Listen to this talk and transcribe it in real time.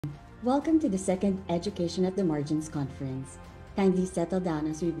Welcome to the second Education at the Margins conference. Kindly settle down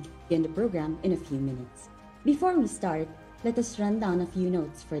as we begin the program in a few minutes. Before we start, let us run down a few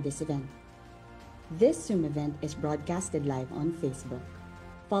notes for this event. This Zoom event is broadcasted live on Facebook.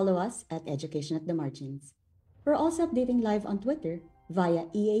 Follow us at Education at the Margins. We're also updating live on Twitter via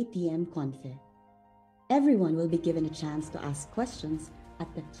EATM Confe. Everyone will be given a chance to ask questions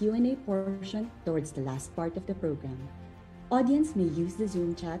at the Q&A portion towards the last part of the program. Audience may use the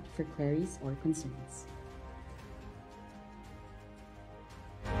Zoom chat for queries or concerns.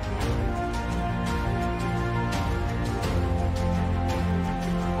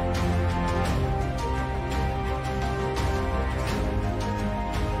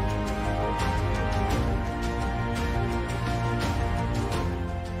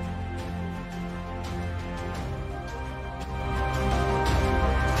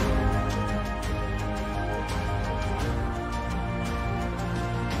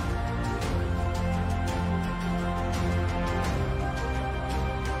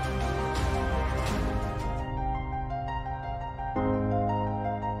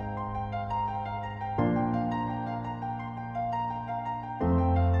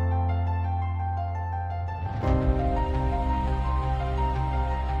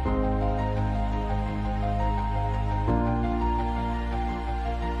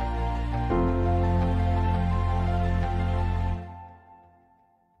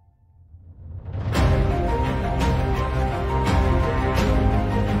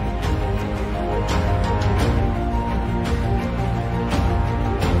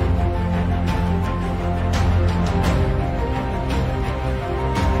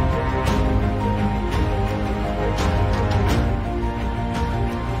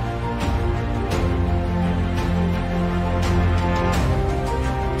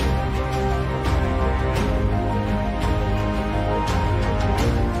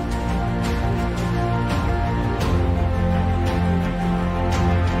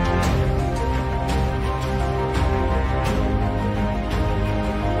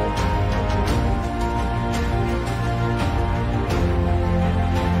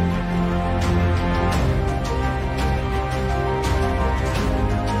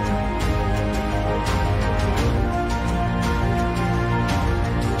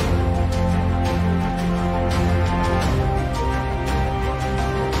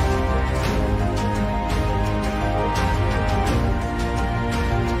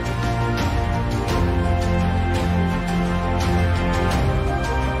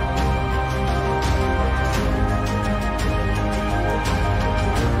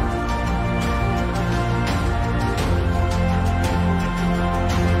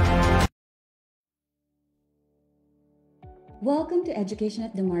 Welcome to Education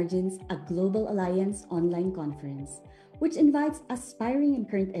at the Margins, a Global Alliance online conference, which invites aspiring and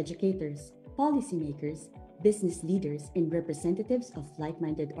current educators, policymakers, business leaders, and representatives of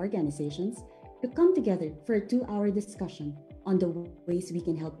like-minded organizations to come together for a 2-hour discussion on the ways we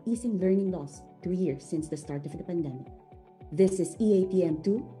can help easing learning loss 2 years since the start of the pandemic. This is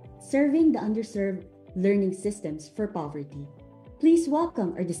EATM2, serving the underserved learning systems for poverty. Please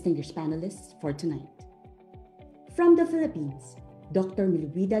welcome our distinguished panelists for tonight. From the Philippines, Dr.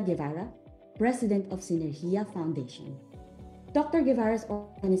 Milwida Guevara, President of Sinergia Foundation. Dr. Guevara's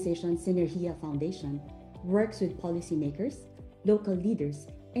organization, Sinergia Foundation, works with policymakers, local leaders,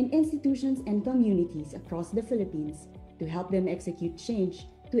 and institutions and communities across the Philippines to help them execute change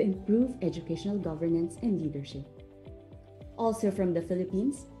to improve educational governance and leadership. Also from the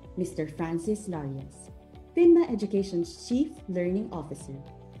Philippines, Mr. Francis Larias, FINMA Education's Chief Learning Officer.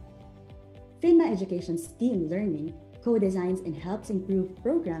 FINMA Education's Team Learning co-designs and helps improve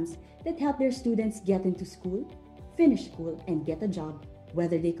programs that help their students get into school, finish school, and get a job,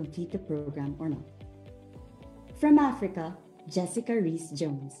 whether they complete the program or not. From Africa, Jessica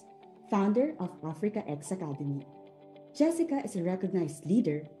Rees-Jones, founder of Africa X Academy. Jessica is a recognized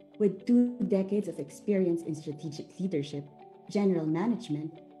leader with 2 decades of experience in strategic leadership, general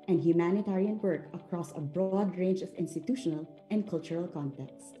management, and humanitarian work across a broad range of institutional and cultural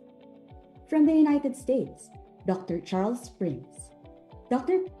contexts. From the United States, Dr. Charles Prince.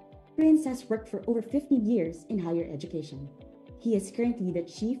 Dr. Prince has worked for over 15 years in higher education. He is currently the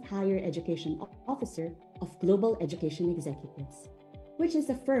Chief Higher Education Officer of Global Education Executives, which is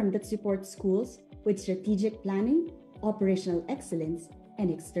a firm that supports schools with strategic planning, operational excellence,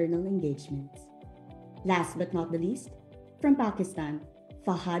 and external engagements. Last but not the least, from Pakistan,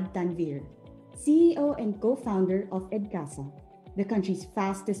 Fahad Tanvir, CEO and co-founder of EdCasa, the country's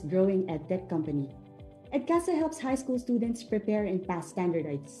fastest-growing edtech company. EdCasa helps high school students prepare and pass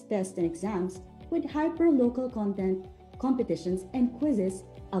standardized tests and exams with hyper-local content, competitions, and quizzes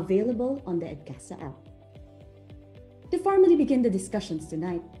available on the EDCASA app. To formally begin the discussions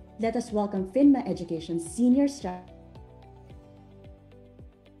tonight, let us welcome FINMA Education's Senior Strategist.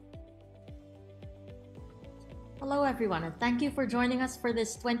 Hello, everyone, and thank you for joining us for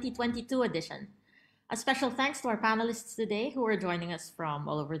this 2022 edition. A special thanks to our panelists today who are joining us from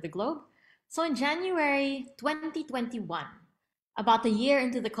all over the globe. So in January 2021, about a year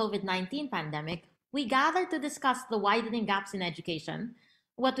into the COVID-19 pandemic, we gathered to discuss the widening gaps in education,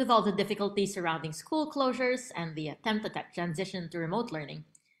 what with all the difficulties surrounding school closures and the attempt at transition to remote learning.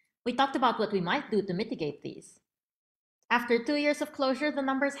 We talked about what we might do to mitigate these. After 2 years of closure, the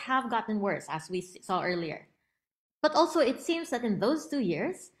numbers have gotten worse, as we saw earlier. But also, it seems that in those 2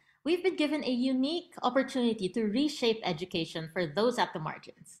 years, we've been given a unique opportunity to reshape education for those at the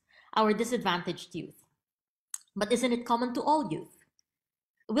margins, our disadvantaged youth. But isn't it common to all youth?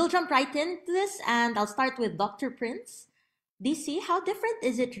 We'll jump right into this, and I'll start with Dr. Prince. DC, how different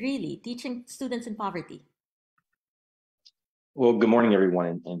is it really teaching students in poverty? Well, good morning,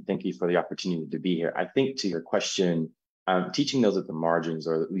 everyone, and thank you for the opportunity to be here. I think to your question, teaching those at the margins,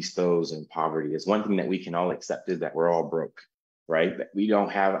 or at least those in poverty, is one thing that we can all accept is that we're all broke, right? That we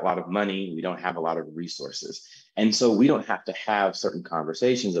don't have a lot of money, we don't have a lot of resources. And so we don't have to have certain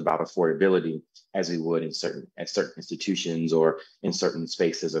conversations about affordability as we would at certain institutions or in certain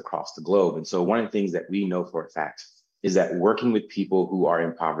spaces across the globe. And so one of the things that we know for a fact is that working with people who are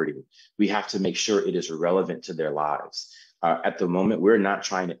in poverty, we have to make sure it is relevant to their lives. At the moment, we're not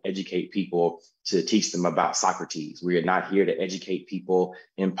trying to educate people to teach them about Socrates. We are not here to educate people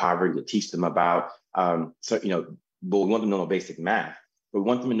in poverty to teach them about, but we want them to know basic math. But we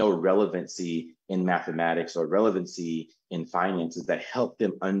want them to know relevancy in mathematics or relevancy in finances that help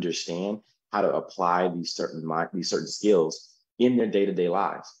them understand how to apply these certain skills in their day-to-day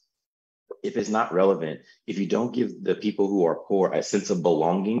lives. If it's not relevant, if you don't give the people who are poor a sense of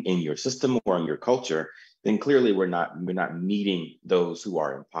belonging in your system or in your culture, then clearly we're not meeting those who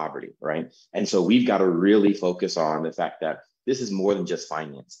are in poverty, right? And so we've got to really focus on the fact that this is more than just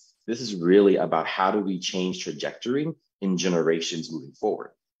finance. This is really about how do we change trajectory in generations moving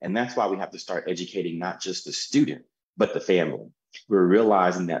forward. And that's why we have to start educating not just the student, but the family. We're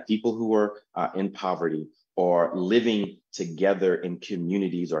realizing that people who are in poverty or living together in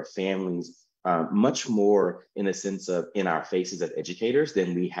communities or families much more in the sense of in our faces as educators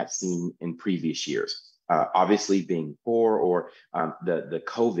than we have seen in previous years. Obviously being poor or the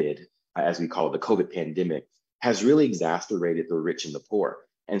COVID, as we call it, the COVID pandemic, has really exacerbated the rich and the poor.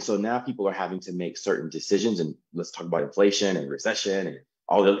 And so now people are having to make certain decisions, and let's talk about inflation and recession and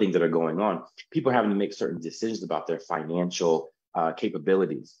all the other things that are going on. People are having to make certain decisions about their financial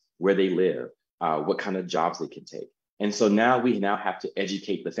capabilities, where they live, what kind of jobs they can take. And so now we have to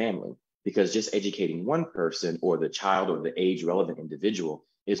educate the family, because just educating one person or the child or the age relevant individual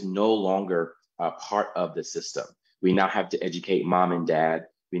is no longer part of the system. We now have to educate mom and dad.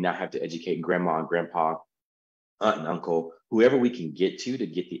 We now have to educate grandma and grandpa, aunt and uncle, whoever we can get to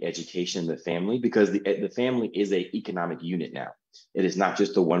get the education in the family, because the family is an economic unit now. It is not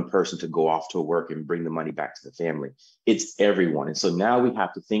just the one person to go off to work and bring the money back to the family. It's everyone. And so now we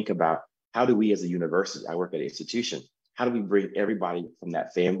have to think about, how do we as a university, I work at an institution, how do we bring everybody from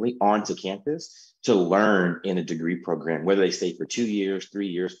that family onto campus to learn in a degree program, whether they stay for 2 years, 3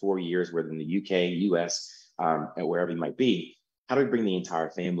 years, 4 years, whether in the UK, US, and wherever it might be? How do we bring the entire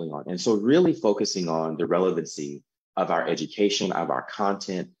family on? And so really focusing on the relevancy of our education, of our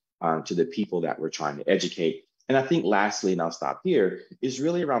content to the people that we're trying to educate. And I think lastly, and I'll stop here, is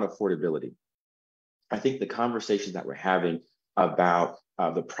really around affordability. I think the conversations that we're having about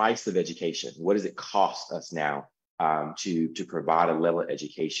the price of education, what does it cost us now to provide a level of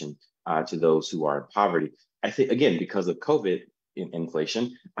education to those who are in poverty? I think, again, because of COVID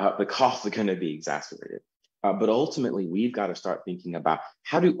inflation, the costs are going to be exacerbated. But ultimately, we've got to start thinking about,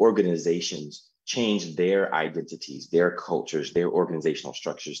 how do organizations change their identities, their cultures, their organizational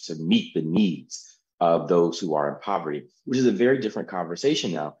structures to meet the needs of those who are in poverty, which is a very different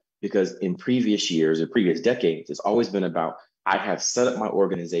conversation now, because in previous years or previous decades, it's always been about, I have set up my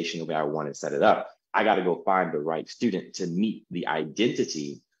organization the way I want to set it up. I got to go find the right student to meet the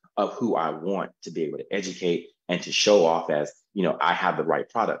identity of who I want to be able to educate and to show off as, I have the right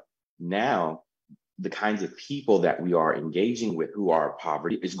product. Now, the kinds of people that we are engaging with who are in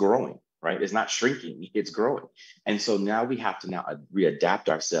poverty is growing, right? It's not shrinking, it's growing. And so now we have to readapt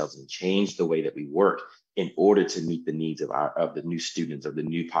ourselves and change the way that we work in order to meet the needs of the new students, of the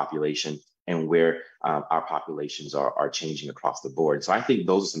new population, and where our populations are changing across the board. So I think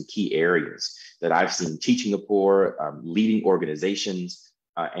those are some key areas that I've seen teaching the poor, leading organizations,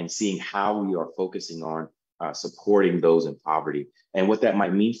 and seeing how we are focusing on supporting those in poverty, and what that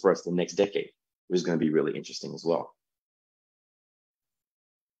might mean for us the next decade, which is going to be really interesting as well.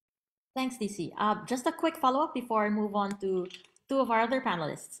 Thanks, DC. Just a quick follow-up before I move on to two of our other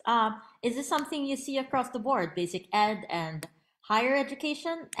panelists. Is this something you see across the board, basic ed and higher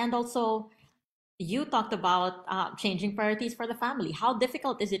education? And also, you talked about changing priorities for the family. How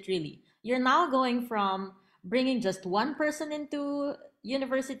difficult is it really? You're now going from bringing just one person into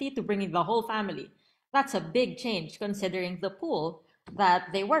university to bringing the whole family. That's a big change considering the pool that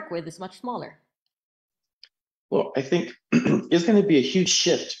they work with is much smaller. Well, I think it's going to be a huge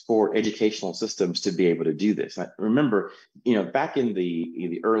shift for educational systems to be able to do this. I remember, back in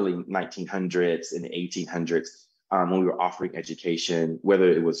the early 1900s and the 1800s, when we were offering education, whether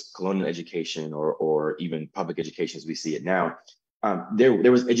it was colonial education or even public education as we see it now,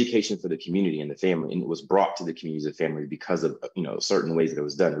 there was education for the community and the family, and it was brought to the communities and family because of certain ways that it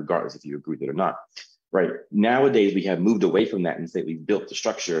was done, regardless if you agree with it or not. Right. Nowadays, we have moved away from that and say we've built the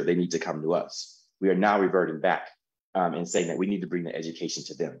structure, they need to come to us. We are now reverting back and saying that we need to bring the education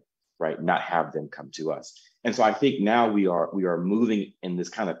to them, right? Not have them come to us. And so I think now we are moving in this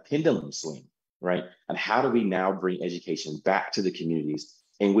kind of pendulum swing, right? And how do we now bring education back to the communities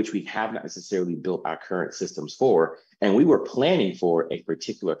in which we have not necessarily built our current systems for? And we were planning for a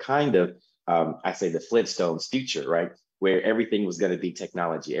particular kind of, I say the Flintstones future, right? Where everything was going to be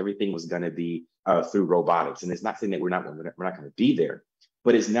technology, everything was going to be through robotics. And it's not saying that we're not going to be there,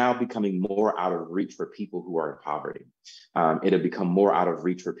 but it's now becoming more out of reach for people who are in poverty. It'll become more out of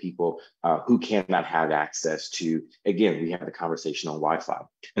reach for people who cannot have access to, again, we have the conversation on Wi-Fi.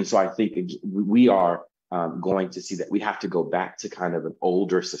 And so I think we are going to see that we have to go back to kind of an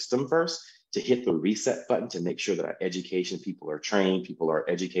older system first to hit the reset button to make sure that our education, people are trained, people are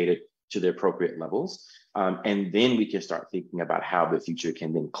educated to the appropriate levels. And then we can start thinking about how the future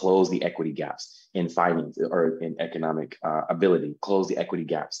can then close the equity gaps in finance or in economic ability, close the equity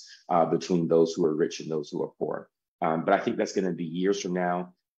gaps between those who are rich and those who are poor. But I think that's going to be years from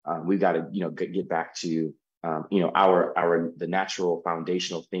now. We've got to, get back to, the natural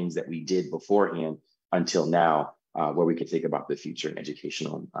foundational things that we did beforehand until now, where we can think about the future and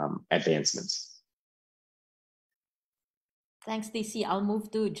educational advancements. Thanks, DC. I'll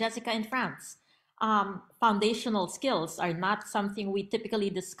move to Jessica in France. Foundational skills are not something we typically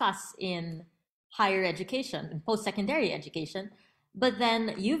discuss in higher education, in post-secondary education, but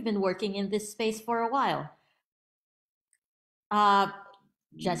then you've been working in this space for a while.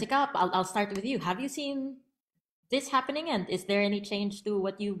 Jessica, I'll start with you. Have you seen this happening, and is there any change to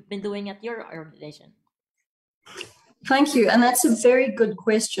what you've been doing at your organization? Thank you, and that's a very good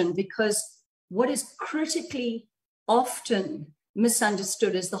question, because what is critically often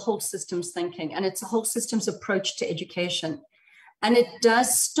misunderstood is the whole systems thinking, and it's a whole systems approach to education. And it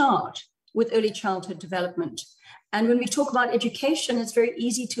does start with early childhood development. And when we talk about education, it's very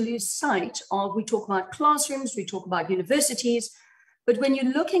easy to lose sight of, we talk about classrooms, we talk about universities, but when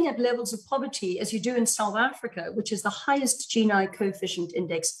you're looking at levels of poverty, as you do in South Africa, which is the highest Gini coefficient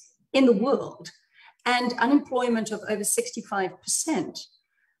index in the world, and unemployment of over 65%,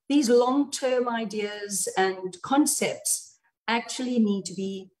 these long-term ideas and concepts actually need to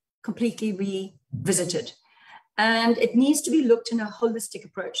be completely revisited. And it needs to be looked in a holistic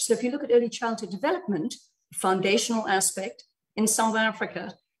approach. So if you look at early childhood development, foundational aspect, in South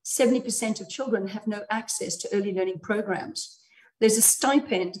Africa, 70% of children have no access to early learning programs. There's a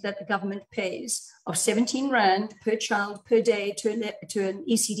stipend that the government pays of 17 Rand per child per day to an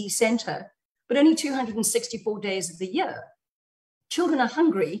ECD center, but only 264 days of the year. Children are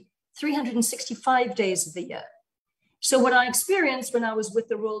hungry 365 days of the year. So what I experienced when I was with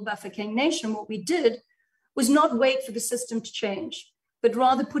the Royal Bafokeng Nation, what we did was not wait for the system to change, but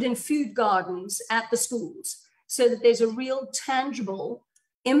rather put in food gardens at the schools so that there's a real tangible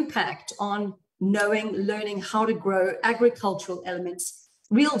impact on knowing, learning how to grow, agricultural elements,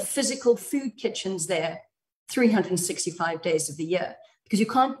 real physical food kitchens there 365 days of the year. Because you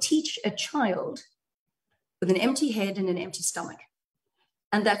can't teach a child with an empty head and an empty stomach.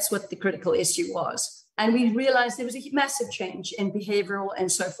 And that's what the critical issue was. And we realized there was a massive change in behavioral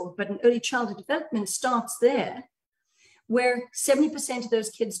and so forth, but in early childhood development starts there, where 70% of those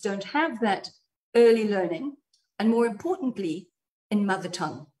kids don't have that early learning, and more importantly, in mother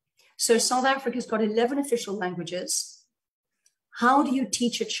tongue. So South Africa's got 11 official languages. How do you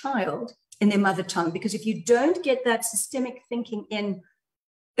teach a child in their mother tongue? Because if you don't get that systemic thinking in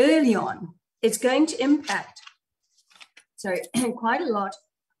early on, it's going to impact, quite a lot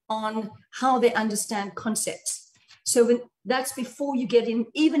on how they understand concepts. So that's before you get in,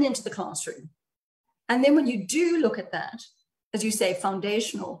 even into the classroom. And then when you do look at that, as you say,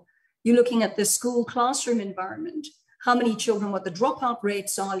 foundational, You're looking at the school classroom environment, how many children, what the dropout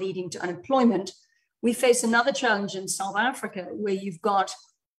rates are leading to unemployment. We face another challenge in South Africa where you've got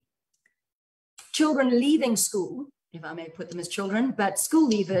children leaving school, if I may put them as children, but school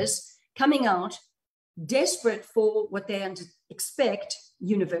leavers coming out desperate for what they expect,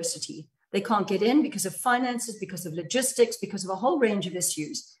 university. They can't get in because of finances, because of logistics, because of a whole range of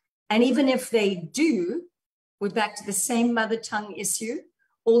issues. And even if they do, we're back to the same mother tongue issue,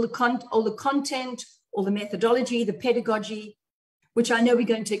 all the content, all the methodology, the pedagogy, which I know we're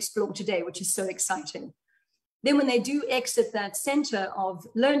going to explore today, which is so exciting. Then when they do exit that center of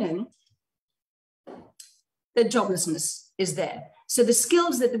learning, the joblessness is there. So the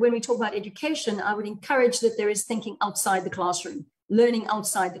skills that when we talk about education, I would encourage that there is thinking outside the classroom, learning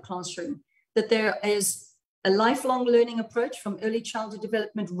outside the classroom, that there is a lifelong learning approach from early childhood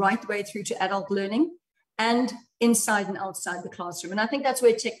development right the way through to adult learning and inside and outside the classroom. And I think that's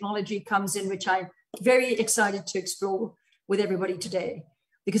where technology comes in, which I'm very excited to explore with everybody today,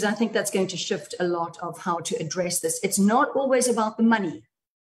 because I think that's going to shift a lot of how to address this. It's not always about the money.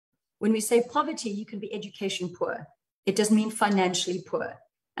 When we say poverty, you can be education poor. It doesn't mean financially poor.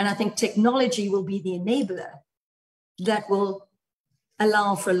 And I think technology will be the enabler that will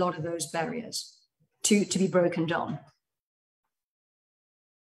allow for a lot of those barriers to be broken down.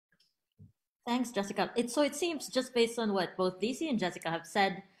 Thanks, Jessica. So it seems, just based on what both DC and Jessica have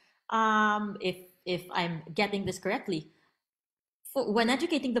said, if I'm getting this correctly, when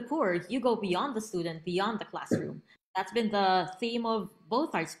educating the poor, you go beyond the student, beyond the classroom. That's been the theme of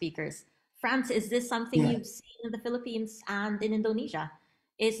both our speakers. France, is this something you've seen in the Philippines and in Indonesia?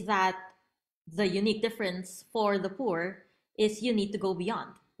 Is that the unique difference for the poor is you need to go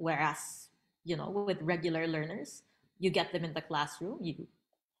beyond, whereas, you know, with regular learners, you get them in the classroom,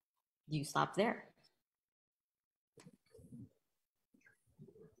 you stop there.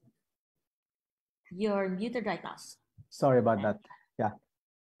 You're muted right now. Sorry about that.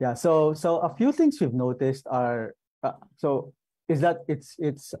 Yeah. So a few things we've noticed are is that it's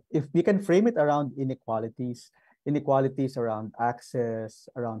if we can frame it around inequalities around access,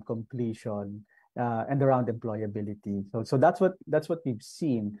 around completion, and around employability. So that's what we've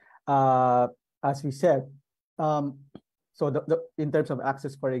seen. As we said, so in terms of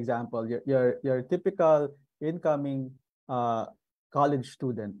access, for example, your typical incoming college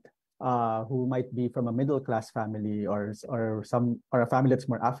student who might be from a middle class family or a family that's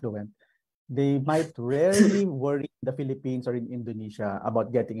more affluent, they might rarely worry in the Philippines or in Indonesia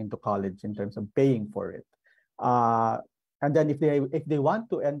about getting into college in terms of paying for it. And then if they want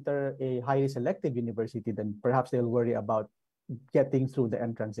to enter a highly selective university, then perhaps they'll worry about getting through the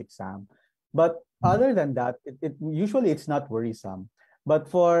entrance exam. But other than that, usually it's not worrisome. But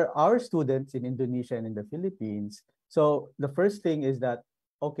for our students in Indonesia and in the Philippines, so the first thing is that,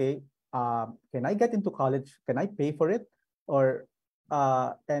 okay, can I get into college? Can I pay for it? Or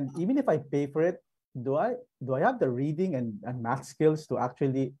and even if I pay for it, do I have the reading and math skills to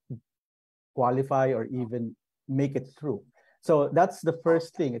actually qualify or even make it through? So that's the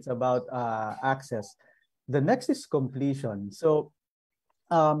first thing. It's about access. The next is completion. So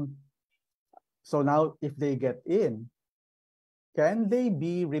so now if they get in, can they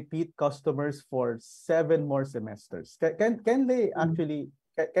be repeat customers for 7 more semesters? Can they actually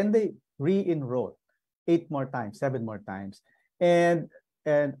can they re-enroll 8 more times, 7 more times? And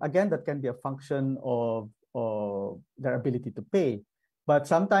again, that can be a function of their ability to pay. But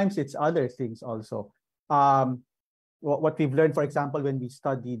sometimes it's other things also. What we've learned, for example, when we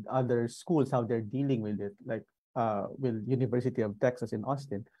studied other schools, how they're dealing with it, like with University of Texas in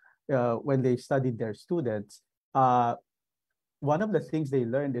Austin, when they studied their students, one of the things they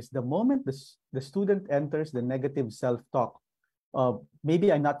learned is the moment the student enters the negative self-talk,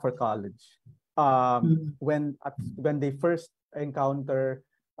 maybe I'm not for college. When they first encounter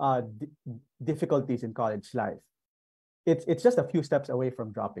difficulties in college life, it's just a few steps away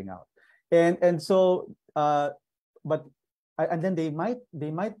from dropping out, and so and then they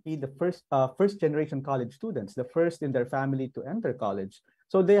might be the first generation college students, the first in their family to enter college.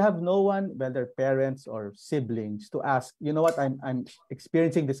 So they have no one, whether parents or siblings, to ask, you know what, I'm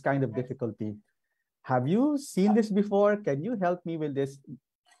experiencing this kind of difficulty. Have you seen this before? Can you help me with this?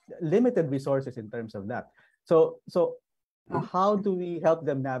 Limited resources in terms of that. So how do we help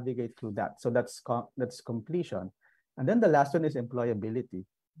them navigate through that? So that's completion. And then the last one is employability.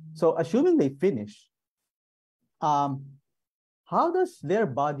 So assuming they finish, how does their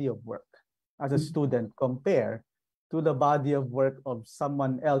body of work as a student compare to the body of work of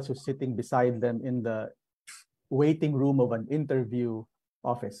someone else who's sitting beside them in the waiting room of an interview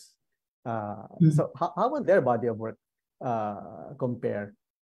office? So how would their body of work compare?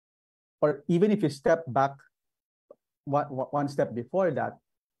 or even if you step back one step before that,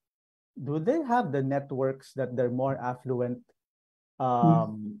 do they have the networks that their more affluent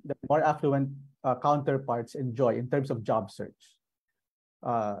counterparts enjoy in terms of job search?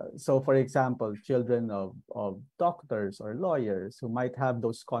 So for example, children of doctors or lawyers who might have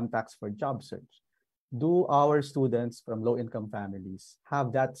those contacts for job search. Do our students from low-income families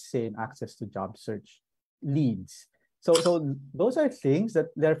have that same access to job search leads? So those are things that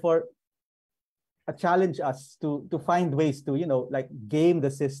therefore challenge us to find ways to, like game the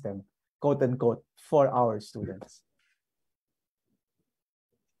system, quote unquote, for our students.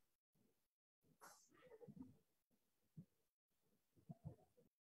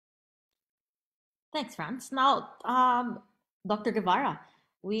 Thanks, Franz. Now, Dr. Guevara,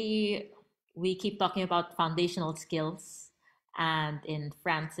 we keep talking about foundational skills, and in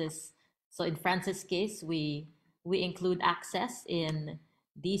Francis' case, we include access. In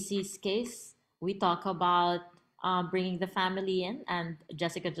DC's case, we talk about bringing the family in, and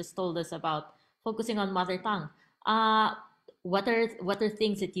Jessica just told us about focusing on mother tongue. What are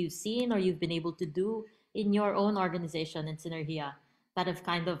things that you've seen or you've been able to do in your own organization in Synergia that have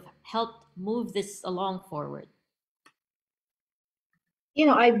kind of helped move this along forward?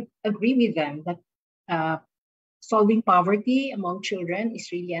 I agree with them that solving poverty among children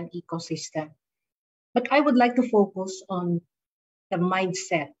is really an ecosystem. But I would like to focus on the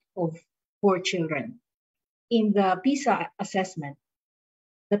mindset of poor children. In the PISA assessment,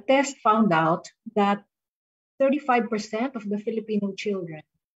 the test found out that 35% of the Filipino children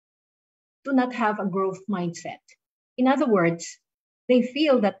do not have a growth mindset. In other words, they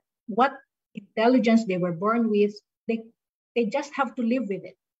feel that what intelligence they were born with, they just have to live with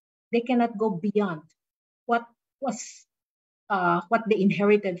it. They cannot go beyond what they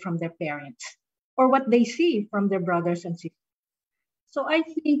inherited from their parents or what they see from their brothers and sisters. So I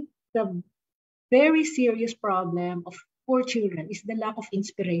think the very serious problem of poor children is the lack of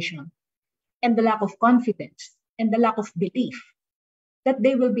inspiration and the lack of confidence and the lack of belief that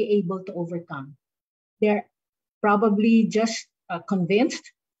they will be able to overcome. They're probably just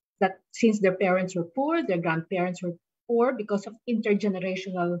convinced that since their parents were poor, their grandparents were poor because of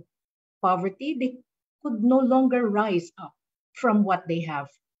intergenerational poverty, they could no longer rise up from what they have.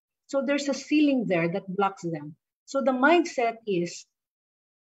 So there's a ceiling there that blocks them. So the mindset is,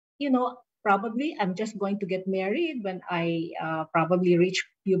 probably I'm just going to get married when I probably reach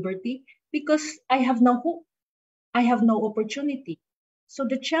puberty because I have no hope. I have no opportunity. So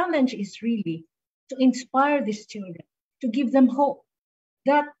the challenge is really to inspire these children, to give them hope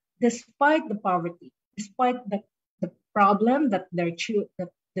that despite the poverty, despite the problem that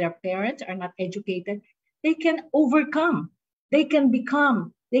their parents are not educated, they can overcome, they can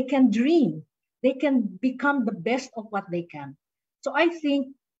become, they can dream, they can become the best of what they can. So I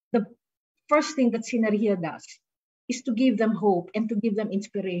think the first thing that Synergia does is to give them hope and to give them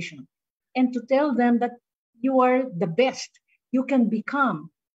inspiration and to tell them that you are the best, you can become.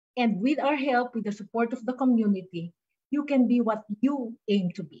 And with our help, with the support of the community, you can be what you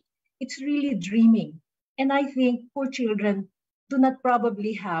aim to be. It's really dreaming. And I think poor children do not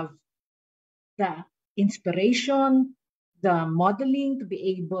probably have the inspiration, the modeling to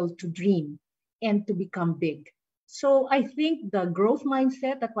be able to dream and to become big. So I think the growth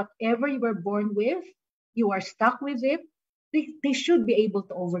mindset that whatever you were born with, you are stuck with it, they should be able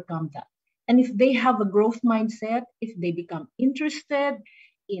to overcome that. And if they have a growth mindset, if they become interested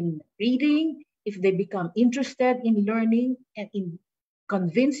in reading, if they become interested in learning and in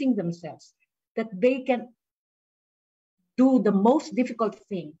convincing themselves that they can do the most difficult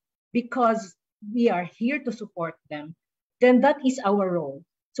thing because we are here to support them, then that is our role.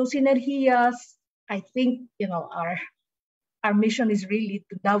 So Synergias, I think, our mission is really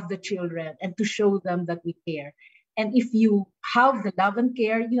to love the children and to show them that we care. And if you have the love and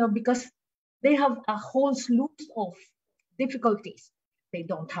care, because they have a whole slew of difficulties. They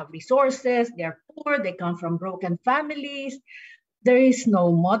don't have resources, they're poor, they come from broken families, there is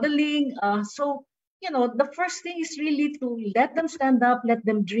no modeling. So, the first thing is really to let them stand up, let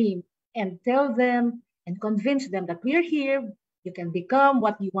them dream, and tell them and convince them that we're here, you can become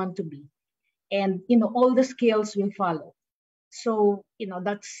what you want to be. And, all the skills will follow. So,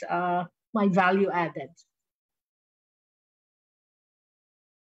 that's my value added.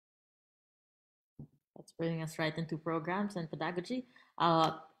 That's bringing us right into programs and pedagogy.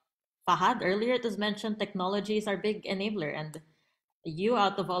 Fahad, earlier it was mentioned technology is our big enabler, and you,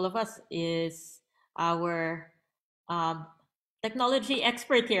 out of all of us, is our technology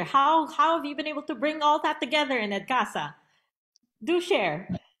expert here. How have you been able to bring all that together in EdCasa? Do share.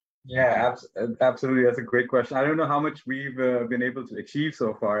 Yeah, absolutely. That's a great question. I don't know how much we've been able to achieve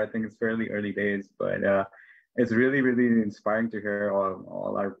so far. I think it's fairly early days, but it's really, really inspiring to hear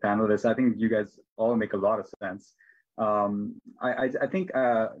all our panelists. I think you guys all make a lot of sense. I think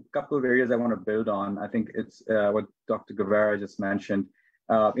a couple of areas I want to build on. I think it's what Dr. Guevara just mentioned.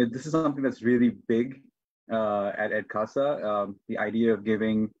 This is something that's really big at CASA, the idea of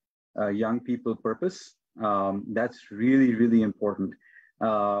giving young people purpose. That's really, really important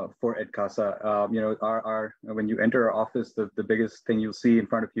for EdCasa. Our when you enter our office, the biggest thing you'll see in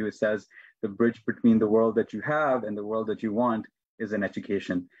front of you, it says the bridge between the world that you have and the world that you want is an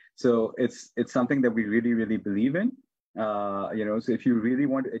education. So it's something that we really, really believe in. So if you really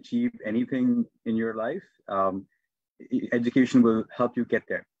want to achieve anything in your life, education will help you get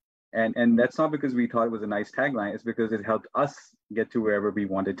there. And that's not because we thought it was a nice tagline. It's because it helped us get to wherever we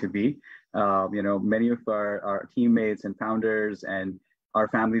wanted to be. Many of our teammates and founders and our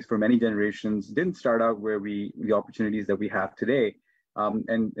families for many generations didn't start out where the opportunities that we have today.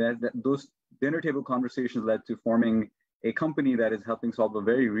 Those dinner table conversations led to forming a company that is helping solve a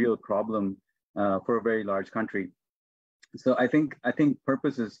very real problem for a very large country. So I think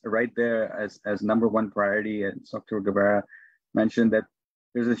purpose is right there as number one priority. And Dr. Guevara mentioned that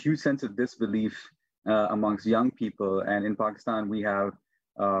there's a huge sense of disbelief amongst young people. And in Pakistan, we have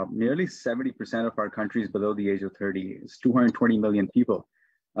nearly 70% of our country is below the age of 30. It's 220 million people.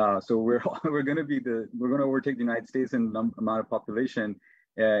 So we're going to overtake the United States in amount of population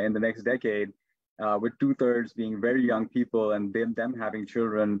in the next decade, with 2/3 being very young people, and them having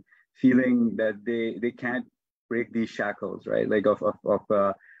children, feeling that they can't break these shackles, right? Like of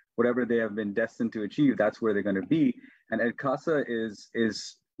whatever they have been destined to achieve, that's where they're going to be. And EdCasa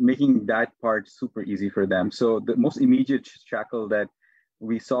is making that part super easy for them. So the most immediate shackle that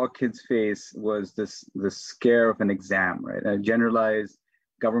we saw kids face was the scare of an exam, right? A generalized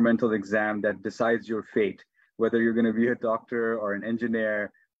governmental exam that decides your fate, whether you're going to be a doctor or an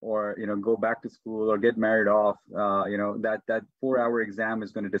engineer, or go back to school or get married off. That 4-hour exam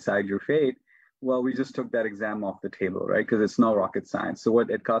is going to decide your fate. Well, we just took that exam off the table, right? Because it's not rocket science. So what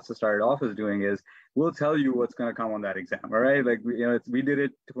EdCasa started off as doing is, we'll tell you what's going to come on that exam, all right? Like, we did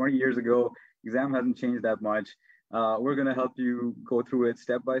it 20 years ago. Exam hasn't changed that much. We're going to help you go through it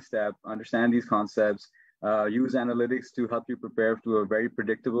step by step, understand these concepts, use analytics to help you prepare to a very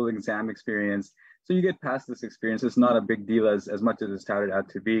predictable exam experience. So you get past this experience. It's not a big deal as much as it started out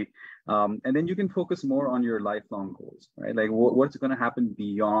to be. And then you can focus more on your lifelong goals, right? Like what's going to happen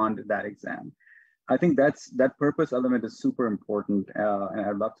beyond that exam. I think that purpose element is super important. And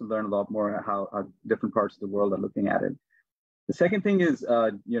I'd love to learn a lot more how different parts of the world are looking at it. The second thing is,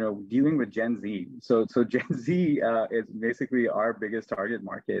 dealing with Gen Z. So Gen Z is basically our biggest target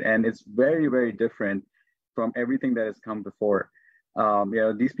market, and it's very, very different from everything that has come before.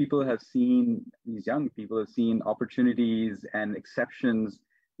 These young people have seen opportunities and exceptions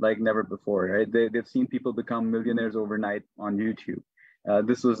like never before, right? They've seen people become millionaires overnight on YouTube.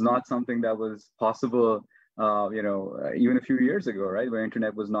 This was not something that was possible, even a few years ago, right? Where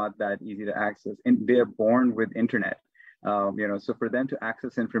internet was not that easy to access, and they're born with internet. So for them to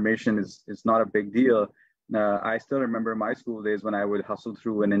access information is not a big deal. I still remember my school days when I would hustle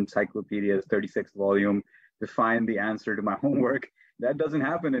through an encyclopedia's 36 volume to find the answer to my homework. That doesn't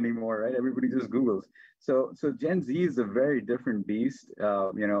happen anymore, right? Everybody just Googles. So Gen Z is a very different beast,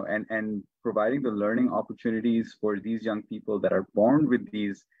 and providing the learning opportunities for these young people that are born with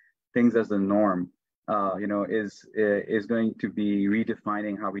these things as the norm, is going to be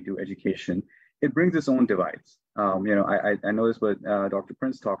redefining how we do education. It brings its own divides. I noticed what Dr.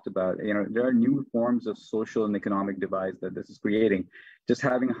 Prince talked about. There are new forms of social and economic divides that this is creating. Just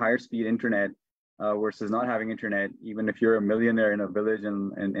having higher speed internet versus not having internet. Even if you're a millionaire in a village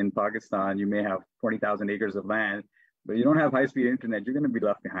in Pakistan, you may have 20,000 acres of land, but you don't have high speed internet, you're going to be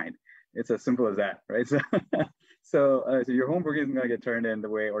left behind. It's as simple as that, right? So your homework isn't going to get turned in the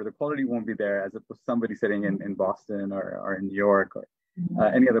way, or the quality won't be there as if somebody sitting in Boston or in New York or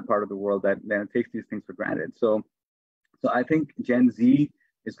any other part of the world that takes these things for granted. So I think Gen Z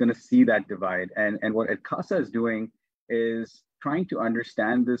is going to see that divide. And what EdCasa is doing is trying to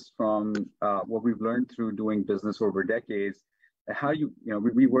understand this from what we've learned through doing business over decades. How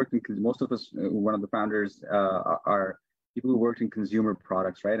we worked in, most of us, one of the founders are people who worked in consumer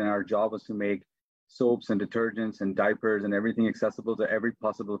products, right? And our job was to make soaps and detergents and diapers and everything accessible to every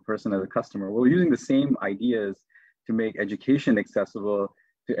possible person as a customer. We're using the same ideas to make education accessible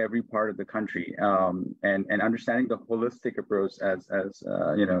to every part of the country, and understanding the holistic approach, as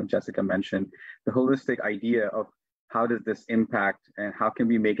Jessica mentioned, the holistic idea of how does this impact and how can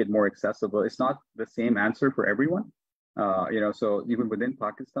we make it more accessible. It's not the same answer for everyone, So even within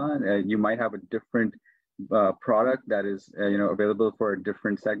Pakistan, you might have a different product that is available for a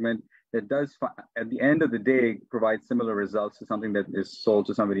different segment that does at the end of the day provide similar results to something that is sold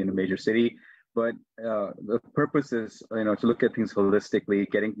to somebody in a major city. But the purpose is to look at things holistically,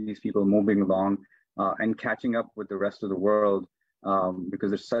 getting these people moving along and catching up with the rest of the world,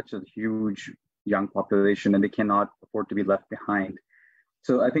 because there's such a huge young population and they cannot afford to be left behind.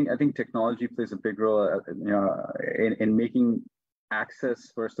 So I think technology plays a big role in making access,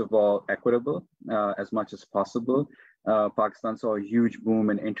 first of all, equitable as much as possible. Pakistan saw a huge boom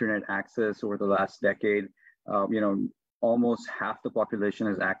in internet access over the last decade. Almost half the population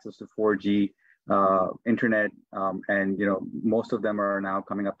has access to 4G internet, and most of them are now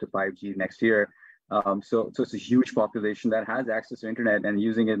coming up to 5G next year. So it's a huge population that has access to internet and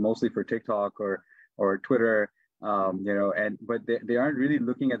using it mostly for TikTok or Twitter. But they aren't really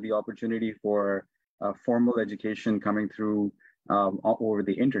looking at the opportunity for formal education coming through over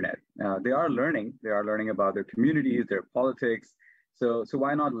the internet. They are learning about their communities, their politics. So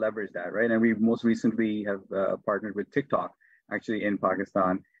why not leverage that, right? And we most recently have partnered with TikTok, actually in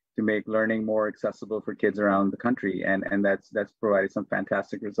Pakistan, to make learning more accessible for kids around the country, and that's provided some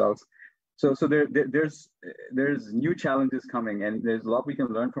fantastic results. So there's new challenges coming, and there's a lot we can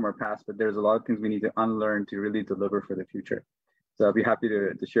learn from our past, but there's a lot of things we need to unlearn to really deliver for the future. So I'll be happy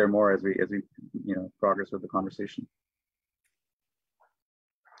to share more as we progress with the conversation.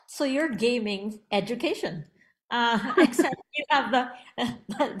 So you're gaming education, except you have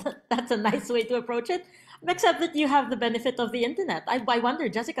that's a nice way to approach it, except that you have the benefit of the internet. I wonder,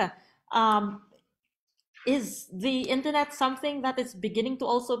 Jessica, is the internet something that is beginning to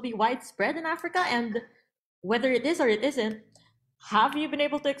also be widespread in Africa? And whether it is or it isn't, have you been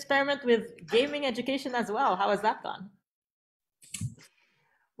able to experiment with gaming education as well? How has that gone?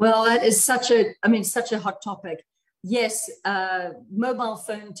 Well, that is such a hot topic. Yes, mobile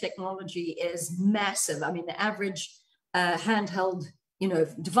phone technology is massive. I mean, the average handheld,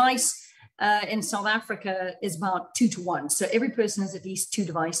 device in South Africa is about 2 to 1. So every person has at least 2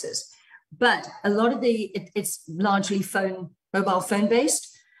 devices. But a lot of it's largely mobile phone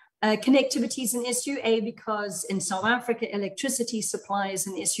based. Connectivity is an issue, because in South Africa, electricity supply is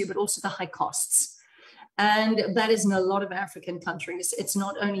an issue, but also the high costs. And that is in a lot of African countries. It's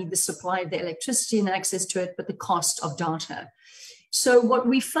not only the supply of the electricity and access to it, but the cost of data. So what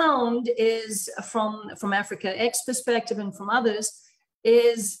we found is from Africa X perspective and from others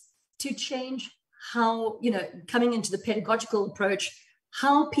is to change how, coming into the pedagogical approach,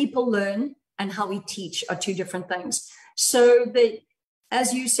 how people learn and how we teach are 2 different things. So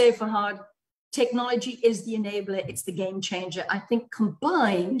as you say, Fahad, technology is the enabler. It's the game changer. I think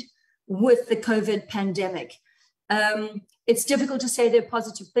combined with the COVID pandemic, it's difficult to say there are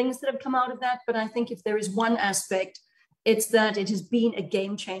positive things that have come out of that. But I think if there is one aspect, it's that it has been a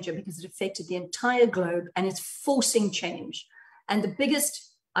game changer because it affected the entire globe and it's forcing change. And the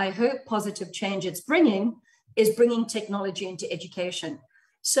biggest, I hope, positive change it's bringing is bringing technology into education.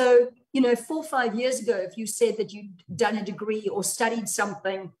 So, 4 or 5 years ago, if you said that you'd done a degree or studied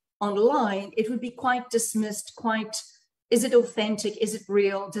something online, it would be quite dismissed, is it authentic? Is it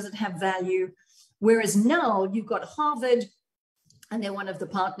real? Does it have value? Whereas now you've got Harvard, and they're one of the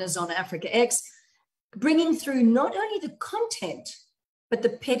partners on Africa X, bringing through not only the content, but the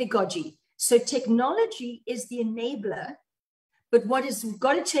pedagogy. So technology is the enabler, but what is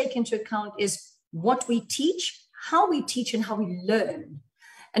got to take into account is what we teach, how we teach, and how we learn.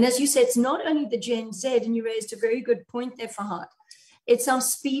 And as you said, it's not only the Gen Z, and you raised a very good point there, Fahad. It's our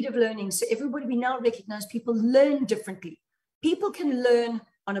speed of learning. So everybody, we now recognize people learn differently. People can learn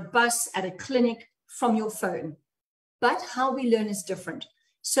on a bus, at a clinic, from your phone, but how we learn is different.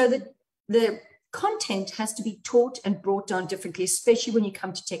 So that the content has to be taught and brought down differently, especially when you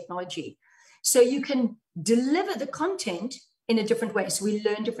come to technology. So you can deliver the content in a different way. So we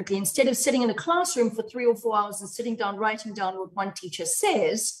learn differently. Instead of sitting in a classroom for 3 or 4 hours and sitting down, writing down what one teacher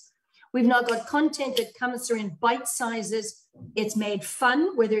says, we've now got content that comes through in bite sizes. It's made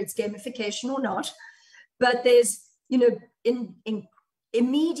fun, whether it's gamification or not, but there's, in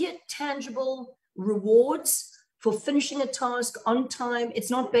immediate, tangible rewards for finishing a task on time. It's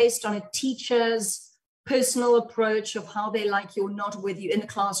not based on a teacher's personal approach of how they like you or not with you in the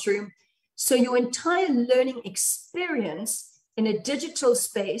classroom. So your entire learning experience in a digital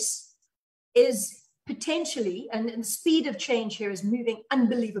space is potentially, and the speed of change here is moving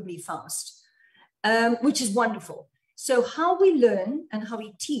unbelievably fast, which is wonderful. So how we learn and how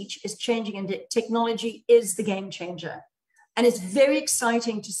we teach is changing, and technology is the game changer. And it's very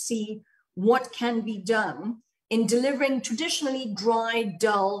exciting to see what can be done in delivering traditionally dry,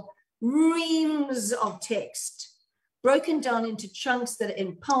 dull reams of text broken down into chunks that are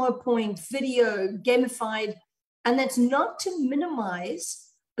in PowerPoint, video, gamified, and that's not to minimize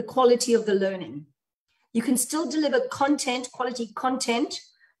the quality of the learning. You can still deliver content, quality content,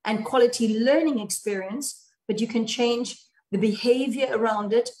 and quality learning experience, but you can change the behavior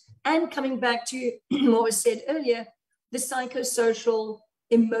around it. And coming back to what was said earlier, the psychosocial,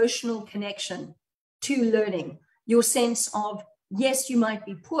 emotional connection to learning, your sense of, yes, you might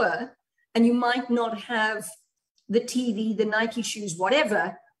be poor and you might not have the TV, the Nike shoes,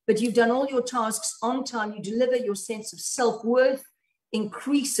 whatever, but you've done all your tasks on time, you deliver, your sense of self-worth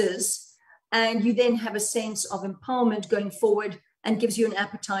increases, and you then have a sense of empowerment going forward and gives you an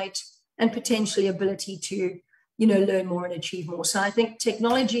appetite and potentially ability to, learn more and achieve more. So I think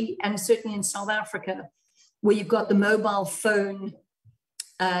technology, and certainly in South Africa, where you've got the mobile phone,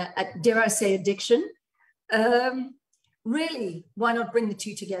 dare I say, addiction, really, why not bring the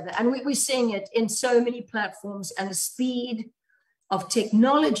two together? And we're seeing it in so many platforms, and the speed of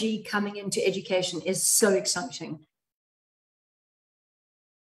technology coming into education is so exciting.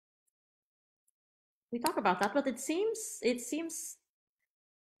 We talk about that, but it seems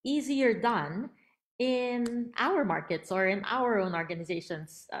easier done in our markets or in our own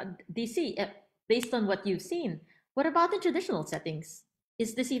organizations. DC, based on what you've seen, what about in traditional settings?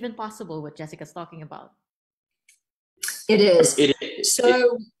 Is this even possible, what Jessica's talking about? It is.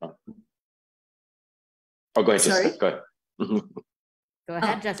 So. Oh, go ahead, sorry? Jessica. Go ahead. Go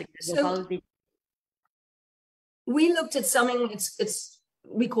ahead, Jessica. So we looked at something,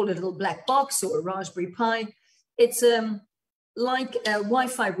 we call it a little black box or a Raspberry Pi. It's like a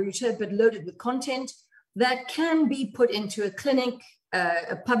Wi-Fi router, but loaded with content that can be put into a clinic,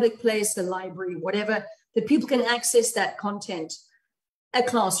 a public place, a library, whatever, that people can access that content, a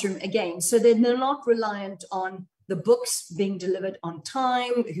classroom again. So they're not reliant on the books being delivered on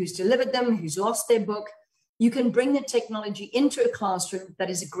time, who's delivered them, who's lost their book. You can bring the technology into a classroom that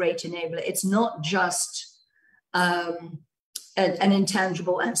is a great enabler. It's not just an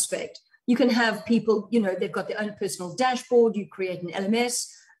intangible aspect. You can have people, they've got their own personal dashboard. You create an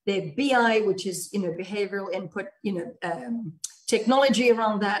LMS, their BI, which is, behavioral input, technology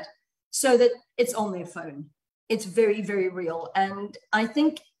around that, so that it's on their phone. It's very, very real. And I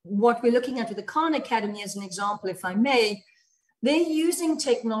think what we're looking at with the Khan Academy as an example, if I may, they're using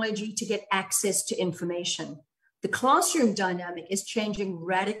technology to get access to information. The classroom dynamic is changing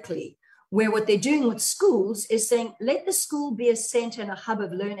radically, where what they're doing with schools is saying, let the school be a center and a hub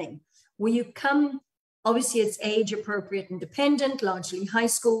of learning, where you come, obviously it's age appropriate and dependent, largely high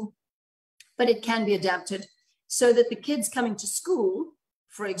school, but it can be adapted so that the kids coming to school,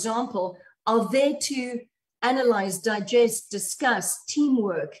 for example, are there to analyze, digest, discuss,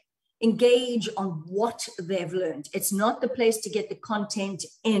 teamwork, engage on what they've learned. It's not the place to get the content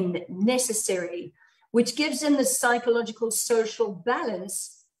in necessarily, which gives them the psychological, social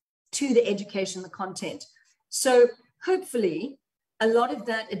balance to the education, the content. So hopefully a lot of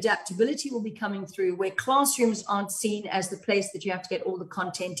that adaptability will be coming through, where classrooms aren't seen as the place that you have to get all the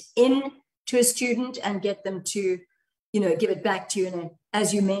content in to a student and get them to, give it back to you in a,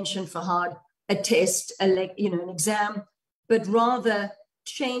 as you mentioned, Fahad, a test, an exam, but rather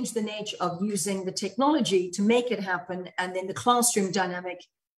change the nature of using the technology to make it happen. And then the classroom dynamic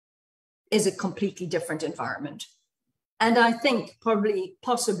is a completely different environment. And I think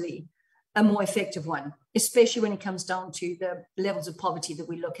possibly a more effective one, especially when it comes down to the levels of poverty that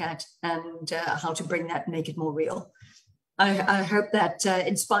we look at and how to bring that and make it more real. I hope that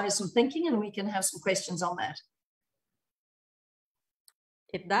inspires some thinking, and we can have some questions on that.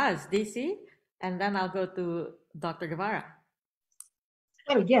 It does, DC. And then I'll go to Dr. Guevara.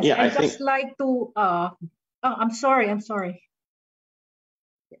 Oh, yes, Yeah, I'd just like to, I'm sorry.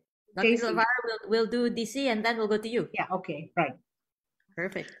 Dr. Guevara will do DC, and then we'll go to you. Yeah, okay, right.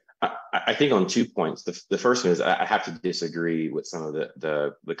 Perfect. I think on 2 points. The first one is I have to disagree with some of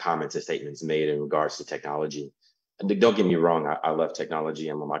the comments and statements made in regards to technology. And don't get me wrong, I love technology.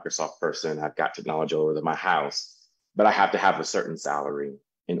 I'm a Microsoft person. I've got technology all over my house, but I have to have a certain salary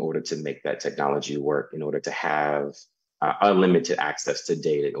in order to make that technology work, in order to have unlimited access to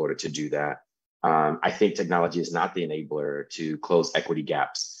data in order to do that. I think technology is not the enabler to close equity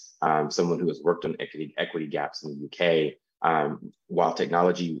gaps. Someone who has worked on equity gaps in the UK, while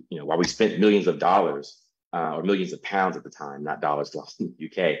technology, while we spent millions of dollars or millions of pounds at the time, not dollars lost in the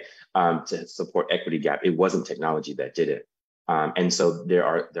UK, to support equity gap, it wasn't technology that did it. And so there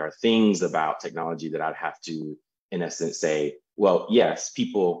are things about technology that I'd have to, in essence, say, well, yes,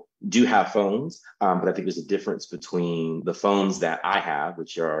 people do have phones, but I think there's a difference between the phones that I have,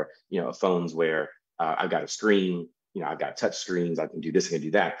 which are, phones where I've got a screen, I've got touch screens, I can do this, I can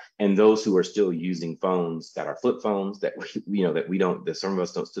do that. And those who are still using phones that are flip phones that that some of us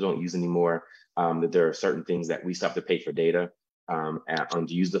still don't use anymore, that there are certain things that we still have to pay for data to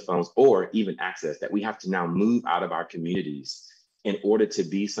use the phones, or even access that we have to now move out of our communities in order to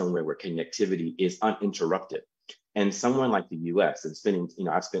be somewhere where connectivity is uninterrupted. And someone like the US, and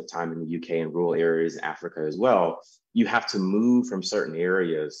I've spent time in the UK and rural areas in Africa as well, you have to move from certain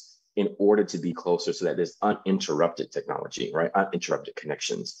areas in order to be closer so that there's uninterrupted technology, right? Uninterrupted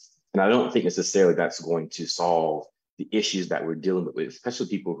connections. And I don't think necessarily that's going to solve the issues that we're dealing with, especially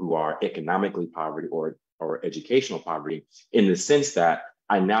people who are economically poverty or educational poverty, in the sense that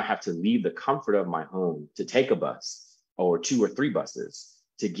I now have to leave the comfort of my home to take a bus or 2 or 3 buses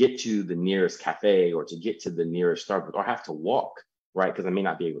to get to the nearest cafe or to get to the nearest Starbucks, or have to walk, right? Because I may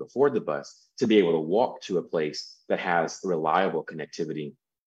not be able to afford the bus, to be able to walk to a place that has reliable connectivity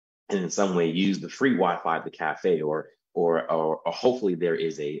and in some way use the free Wi-Fi at the cafe, or hopefully there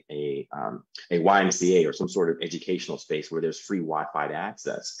is a YMCA or some sort of educational space where there's free Wi-Fi to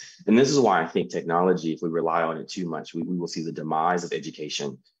access. And this is why I think technology, if we rely on it too much, we will see the demise of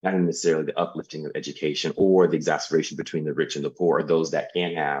education, not necessarily the uplifting of education or the exacerbation between the rich and the poor, or those that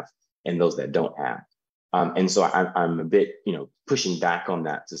can have and those that don't have. And so I'm a bit, pushing back on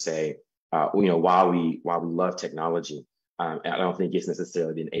that to say, while we love technology, I don't think it's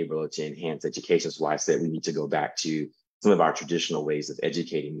necessarily an enabler to enhance education. That's why I said we need to go back to some of our traditional ways of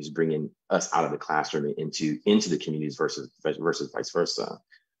educating, is bringing us out of the classroom and into the communities versus vice versa.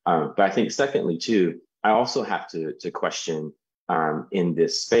 But I think secondly, too, I also have to question in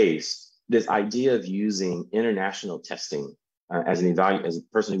this space, this idea of using international testing as a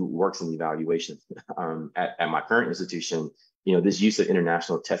person who works in evaluation at my current institution, this use of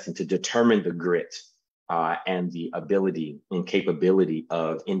international testing to determine the grit and the ability and capability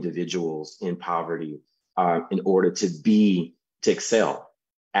of individuals in poverty in order to excel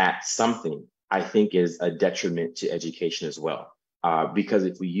at something, I think is a detriment to education as well. Because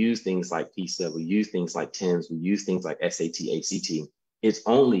if we use things like PISA, we use things like TIMSS, we use things like SAT, ACT, it's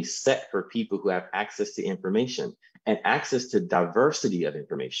only set for people who have access to information and access to diversity of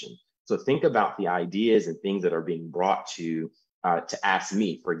information. So think about the ideas and things that are being brought to ask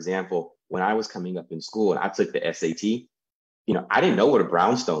me. For example, when I was coming up in school and I took the SAT, I didn't know what a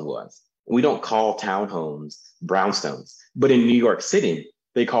brownstone was. We don't call townhomes brownstones, but in New York City,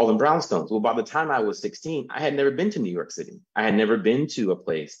 they call them brownstones. Well, by the time I was 16, I had never been to New York City. I had never been to a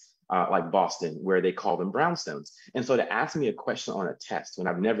place like Boston where they call them brownstones. And so to ask me a question on a test when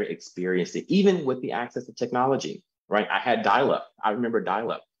I've never experienced it, even with the access to technology, right? I had dial-up. I remember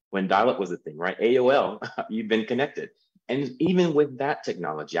dial-up when dial-up was a thing, right? AOL, you've been connected. And even with that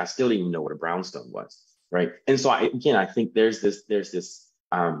technology, I still didn't even know what a brownstone was, right? And so I think there's this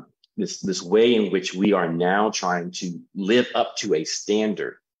way in which we are now trying to live up to a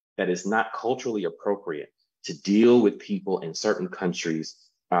standard that is not culturally appropriate to deal with people in certain countries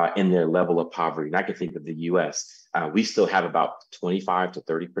in their level of poverty. And I can think of the US. We still have about 25 to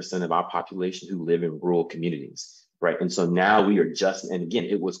 30% of our population who live in rural communities, right? And so now we are and again,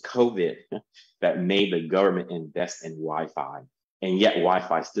 it was COVID that made the government invest in Wi-Fi. And yet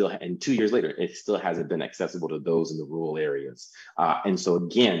Wi-Fi still, and 2 years later, it still hasn't been accessible to those in the rural areas. And so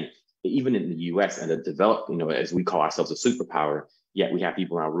again, even in the US and the developed, as we call ourselves a superpower, yet we have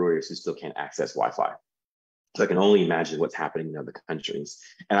people in our rural areas who still can't access Wi-Fi. So I can only imagine what's happening in other countries.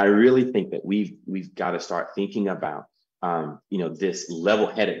 And I really think that we've got to start thinking about this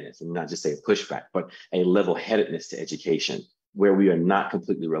level-headedness, and not just say a pushback, but a level-headedness to education, where we are not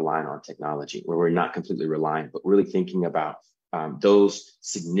completely relying on technology, where we're not completely reliant, but really thinking about those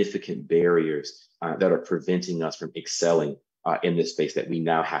significant barriers that are preventing us from excelling in this space that we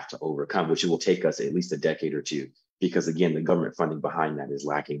now have to overcome, which it will take us at least a decade or two, because again, the government funding behind that is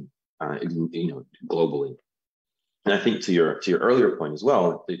lacking, globally. And I think to your earlier point as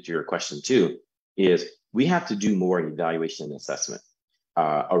well, to your question too, is we have to do more in evaluation and assessment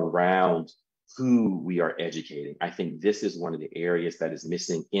around who we are educating. I think this is one of the areas that is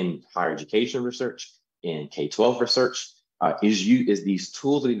missing in higher education research, in K-12 research, is these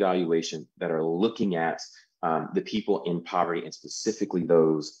tools of evaluation that are looking at the people in poverty, and specifically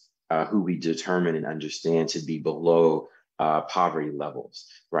those who we determine and understand to be below poverty levels,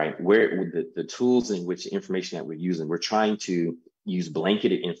 right? Where the tools in which information that we're using, we're trying to use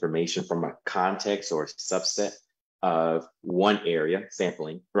blanketed information from a context or a subset of one area,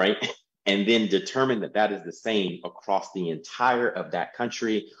 sampling, right? And then determine that that is the same across the entire of that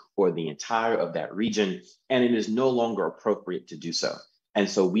country or the entire of that region, and it is no longer appropriate to do so. And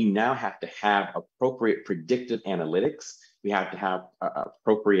so we now have to have appropriate predictive analytics. We have to have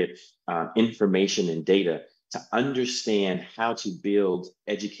appropriate information and data to understand how to build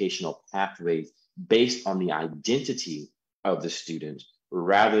educational pathways based on the identity of the student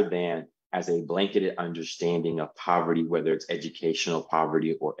rather than as a blanketed understanding of poverty, whether it's educational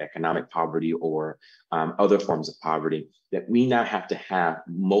poverty or economic poverty or other forms of poverty, that we now have to have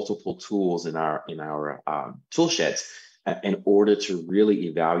multiple tools in our tool sheds in order to really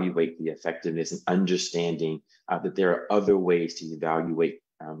evaluate the effectiveness and understanding that there are other ways to evaluate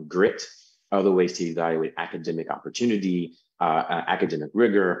grit, other ways to evaluate academic opportunity, academic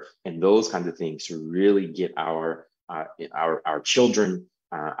rigor, and those kinds of things to really get our children,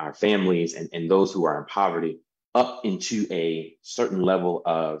 our families, and those who are in poverty up into a certain level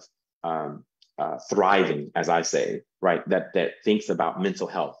of thriving, as I say, right? That thinks about mental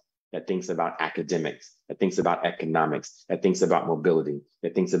health, that thinks about academics, that thinks about economics, that thinks about mobility,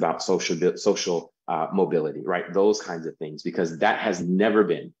 that thinks about social mobility, right? Those kinds of things, because that has never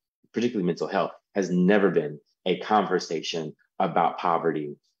been, particularly mental health, has never been a conversation about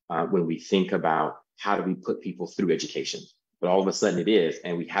poverty when we think about how do we put people through education. But all of a sudden it is,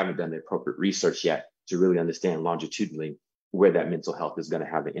 and we haven't done the appropriate research yet to really understand longitudinally where that mental health is going to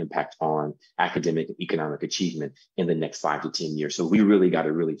have an impact on academic and economic achievement in the next 5 to 10 years. So we really got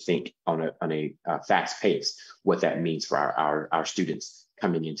to really think on a fast pace what that means for our students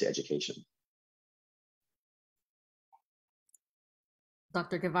coming into education.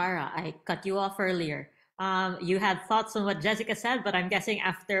 Dr. Guevara, I cut you off earlier. You had thoughts on what Jessica said, but I'm guessing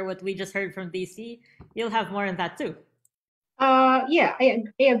after what we just heard from DC, you'll have more on that too. Yeah, I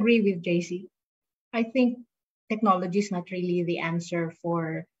agree with JC. I think technology is not really the answer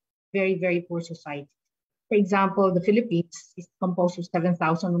for very, very poor society. For example, the Philippines is composed of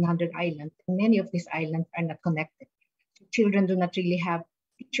 7,100 islands, and many of these islands are not connected. So children do not really have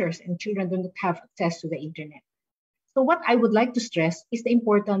teachers, and children do not have access to the internet. So what I would like to stress is the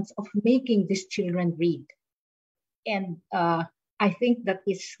importance of making these children read. And I think that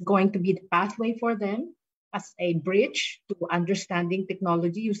is going to be the pathway for them as a bridge to understanding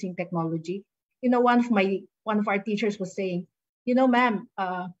technology, using technology. You know, one of our teachers was saying, you know, ma'am,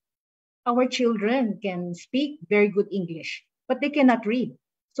 our children can speak very good English, but they cannot read.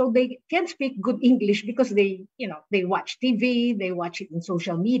 So they can speak good English because they watch TV, they watch it in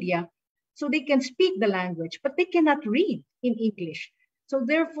social media. So they can speak the language, but they cannot read in English. So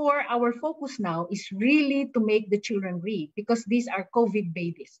therefore, our focus now is really to make the children read, because these are COVID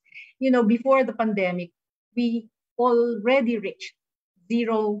babies. You know, before the pandemic, we already reached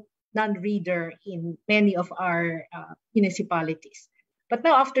zero non-reader in many of our municipalities. But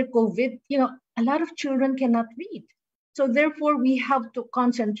now after COVID, you know, a lot of children cannot read. So therefore, we have to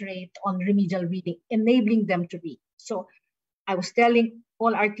concentrate on remedial reading, enabling them to read. So I was telling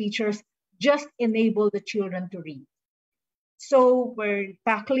all our teachers, just enable the children to read. So we're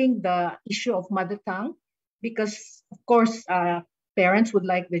tackling the issue of mother tongue because, of course, parents would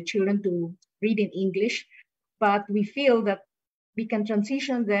like the children to read in English, but we feel that we can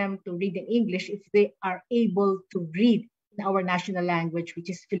transition them to read in English if they are able to read in our national language, which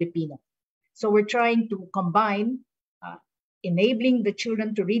is Filipino. So we're trying to combine enabling the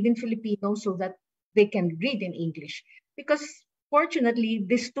children to read in Filipino so that they can read in English. Because fortunately,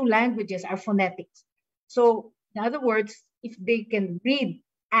 these two languages are phonetics. So in other words, if they can read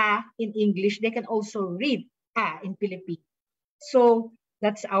 "a" in English, they can also read "a" in Filipino. So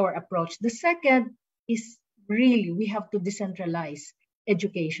that's our approach. The second is really we have to decentralize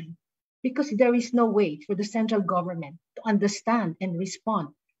education, because there is no way for the central government to understand and respond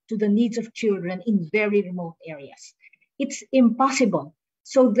to the needs of children in very remote areas. It's impossible.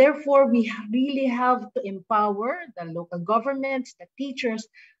 So therefore, we really have to empower the local governments, the teachers,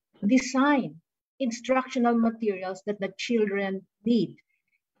 to design instructional materials that the children need.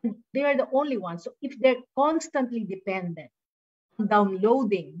 And they are the only ones. So if they're constantly dependent on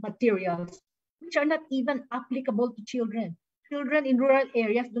downloading materials which are not even applicable to children. Children in rural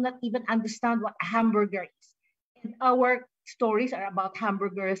areas do not even understand what a hamburger is. And our stories are about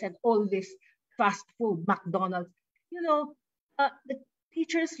hamburgers and all this fast food, McDonald's. You know, the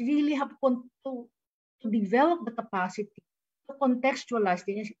teachers really have to develop the capacity to contextualize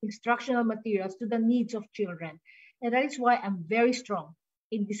the instructional materials to the needs of children. And that is why I'm very strong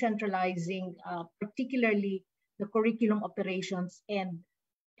in decentralizing, particularly the curriculum operations and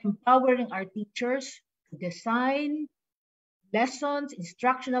empowering our teachers to design lessons,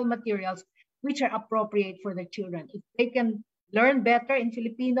 instructional materials, which are appropriate for the children. If they can learn better in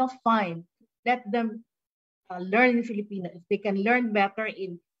Filipino, fine. Let them learn in Filipino. If they can learn better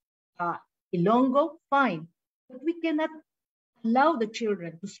in Ilonggo, fine. But we cannot allow the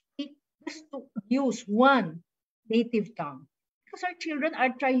children to speak, just to use one native tongue. because our children are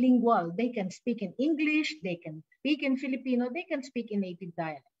trilingual. They can speak in English, they can speak in Filipino, they can speak in native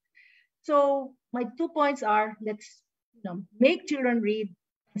dialect. So my 2 points are, let's make children read,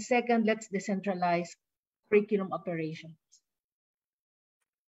 and second, let's decentralize curriculum operations.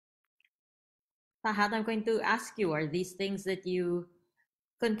 Fahad, I'm going to ask you, are these things that you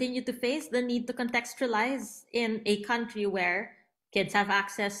continue to face, the need to contextualize in a country where kids have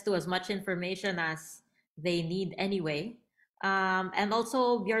access to as much information as they need anyway? And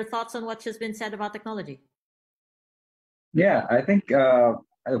also your thoughts on what has been said about technology. Yeah, I think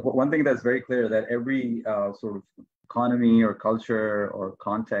one thing that's very clear that every sort of economy or culture or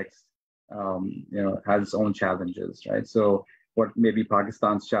context, has its own challenges, right? So what maybe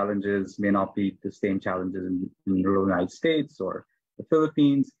Pakistan's challenges may not be the same challenges in rural United States or the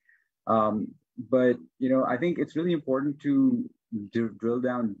Philippines. But I think it's really important to drill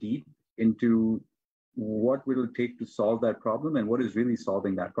down deep into what will it take to solve that problem and what is really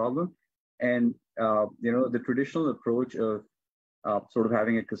solving that problem. And the traditional approach of sort of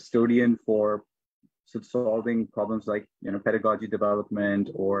having a custodian for solving problems like pedagogy development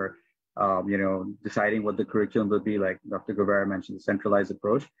or deciding what the curriculum will be, like Dr. Guevara mentioned, the centralized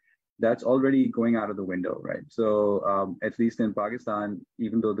approach, that's already going out of the window, right? So at least in Pakistan,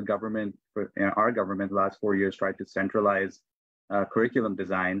 even though the government, our government, the last 4 years tried to centralize curriculum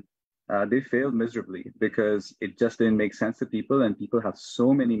design, they failed miserably because it just didn't make sense to people, and people have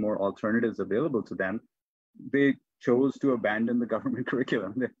so many more alternatives available to them. They chose to abandon the government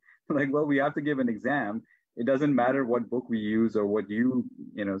curriculum. They're like, well, we have to give an exam. It doesn't matter what book we use or what you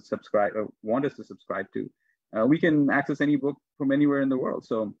subscribe or want us to subscribe to. We can access any book from anywhere in the world.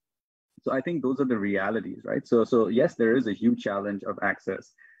 So I think those are the realities, right? So yes, there is a huge challenge of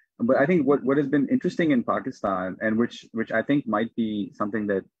access. But I think what has been interesting in Pakistan, and which I think might be something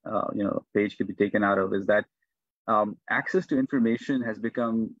that page could be taken out of, is that access to information has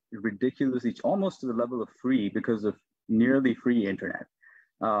become ridiculously, almost to the level of free because of nearly free internet.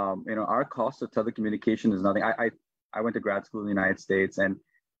 Our cost of telecommunication is nothing. I went to grad school in the United States, and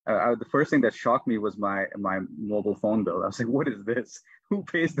the first thing that shocked me was my mobile phone bill. I was like, what is this? Who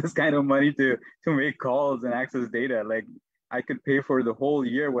pays this kind of money to make calls and access data? Like, I could pay for the whole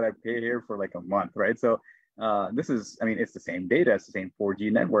year what I pay here for like a month, right? So this is, it's the same data, it's the same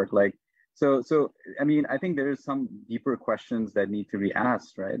 4G network. Like, so I think there is some deeper questions that need to be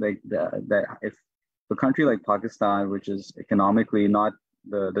asked, right? Like that if a country like Pakistan, which is economically not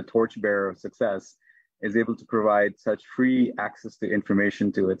the torchbearer of success, is able to provide such free access to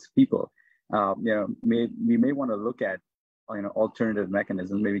information to its people, we may want to look at alternative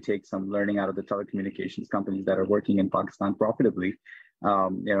mechanisms, maybe take some learning out of the telecommunications companies that are working in Pakistan profitably,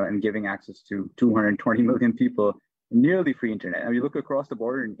 and giving access to 220 million people nearly free internet. And you look across the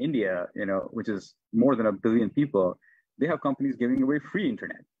border in India, which is more than 1 billion people, they have companies giving away free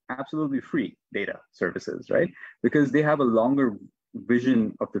internet, absolutely free data services, right? Because they have a longer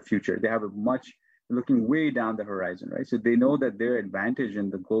vision of the future. They have looking way down the horizon, right? So they know that their advantage in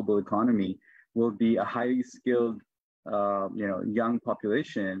the global economy will be a highly skilled young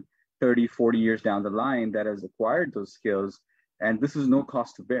population 30, 40 years down the line that has acquired those skills. And this is no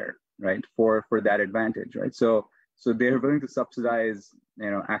cost to bear, right? For that advantage, right? So they're willing to subsidize,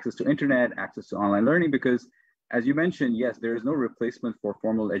 access to internet, access to online learning, because as you mentioned, yes, there is no replacement for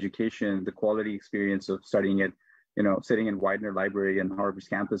formal education. The quality experience of studying at, sitting in Widener Library and Harvard's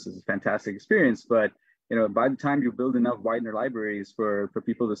campus is a fantastic experience. But, by the time you build enough Widener libraries for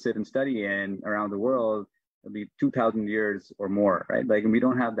people to sit and study in around the world, it'll be 2,000 years or more, right? Like, and we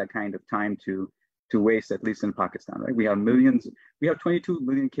don't have that kind of time to waste, at least in Pakistan, right? We have millions, we have 22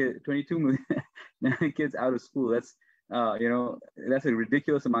 million kids out of school. That's, that's a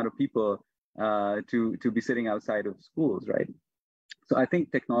ridiculous amount of people to be sitting outside of schools, right? So I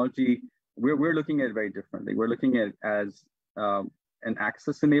think technology, we're looking at it very differently. We're looking at it as an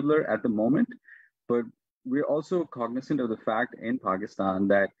access enabler at the moment, but we're also cognizant of the fact in Pakistan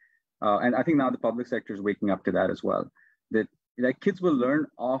that, and I think now the public sector is waking up to that as well, that kids will learn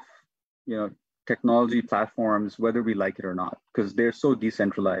off, technology platforms, whether we like it or not, because they're so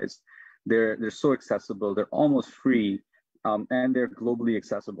decentralized, they're so accessible, they're almost free, and they're globally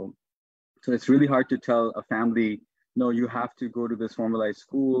accessible. So it's really hard to tell a family, no, you have to go to this formalized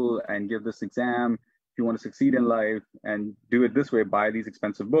school and give this exam if you want to succeed in life, and do it this way, buy these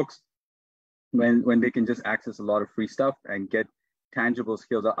expensive books, when they can just access a lot of free stuff and get tangible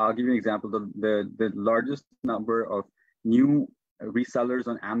skills. I'll give you an example. The largest number of new resellers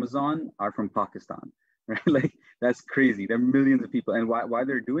on Amazon are from Pakistan, right? Like, that's crazy. There are millions of people. And why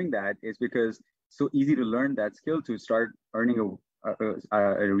they're doing that is because it's so easy to learn that skill to start earning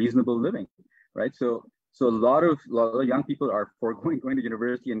a reasonable living, right? So So a lot of young people are foregoing going to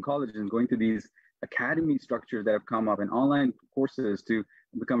university and college and going to these academy structures that have come up and online courses to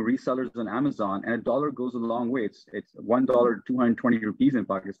become resellers on Amazon. And a dollar goes a long way. It's $1, 220 rupees in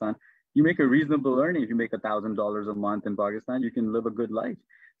Pakistan. You make a reasonable earning. If you make $1,000 a month in Pakistan, you can live a good life.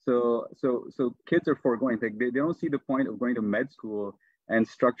 So kids are foregoing. They don't see the point of going to med school and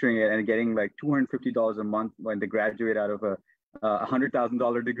structuring it and getting like $250 a month when they graduate out of a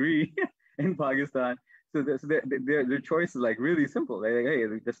 $100,000 degree in Pakistan. So their choice is like really simple. They're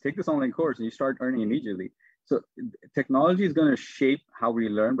like, hey, just take this online course and you start earning immediately. So technology is going to shape how we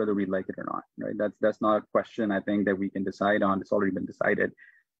learn, whether we like it or not, right? That's not a question I think that we can decide on. It's already been decided.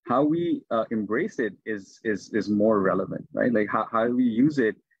 How we embrace it is more relevant, right? Like how do we use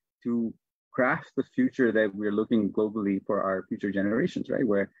it to craft the future that we're looking globally for our future generations, right?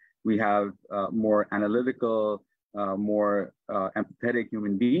 Where we have more analytical, more empathetic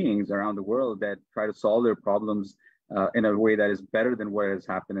human beings around the world that try to solve their problems in a way that is better than what has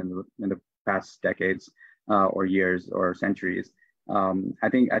happened in the past decades or years or centuries. I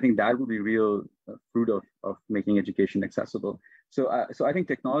think that would be real fruit of making education accessible. So I think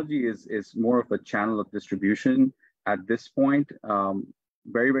technology is more of a channel of distribution at this point.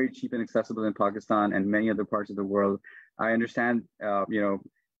 Very, very cheap and accessible in Pakistan and many other parts of the world. I understand,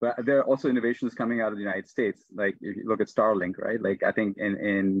 but there are also innovations coming out of the United States. Like if you look at Starlink, right? Like I think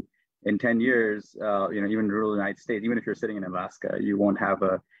in 10 years, even rural United States, even if you're sitting in Alaska, you won't have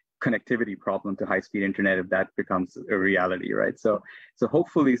a connectivity problem to high-speed internet if that becomes a reality, right? So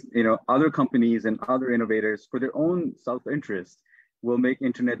hopefully, other companies and other innovators, for their own self-interest, will make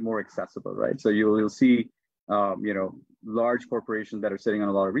internet more accessible, right? So you'll see, large corporations that are sitting on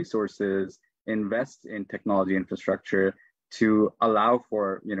a lot of resources invest in technology infrastructure to allow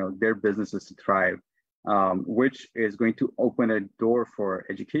for their businesses to thrive, which is going to open a door for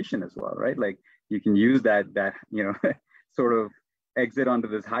education as well, right? Like you can use that sort of exit onto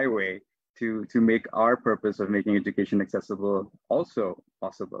this highway to make our purpose of making education accessible also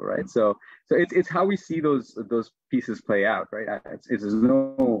possible, right? So it's how we see those pieces play out, right? It's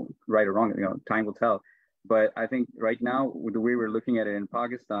no right or wrong, time will tell. But I think right now, with the way we're looking at it in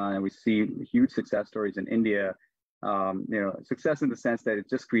Pakistan, and we see huge success stories in India, success in the sense that it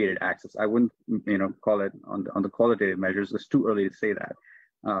just created access. I wouldn't, call it on the qualitative measures. It's too early to say that.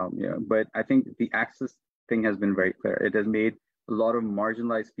 But I think the access thing has been very clear. It has made a lot of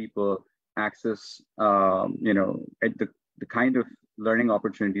marginalized people access, the kind of learning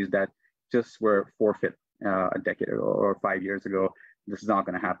opportunities that just were forfeit a decade ago or 5 years ago. This is not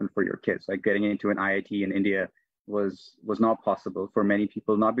going to happen for your kids. Like getting into an IIT in India was not possible for many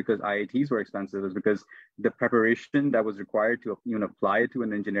people, not because IITs were expensive, it was because the preparation that was required to even apply to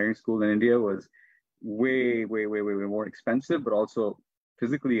an engineering school in India was way more expensive, but also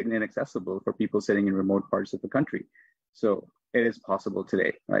physically inaccessible for people sitting in remote parts of the country. So it is possible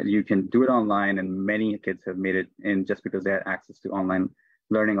today, right? You can do it online, and many kids have made it in just because they had access to online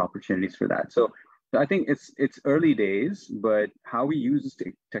learning opportunities for that. So I think it's early days, but how we use this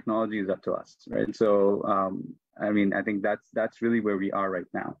technology is up to us, right? So I think that's really where we are right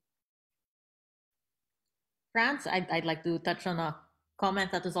now. France, I'd like to touch on a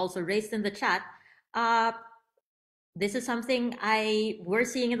comment that was also raised in the chat. This is something we're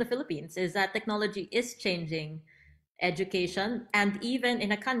seeing in the Philippines, is that technology is changing education, and even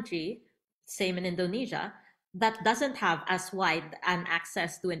in a country, same in Indonesia, that doesn't have as wide an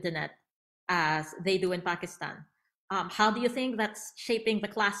access to internet as they do in Pakistan. How do you think that's shaping the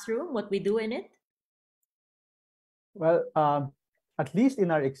classroom, what we do in it? Well, at least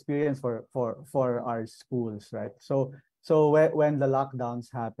in our experience for our schools, right? So when the lockdowns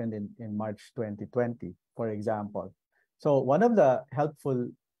happened in March 2020, for example, so one of the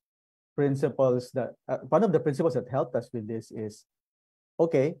principles that helped us with this is,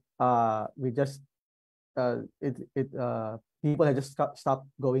 okay, we just people had just stopped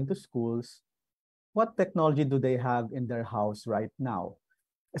going to schools. What technology do they have in their house right now?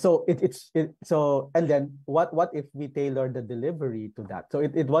 So and then what if we tailor the delivery to that? So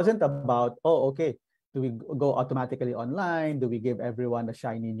it wasn't about, oh, okay, do we go automatically online? Do we give everyone a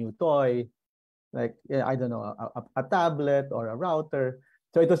shiny new toy, like I don't know, a tablet or a router?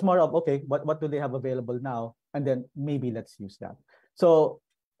 So it was more of, okay, what do they have available now, and then maybe let's use that. So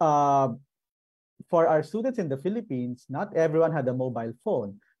for our students in the Philippines, not everyone had a mobile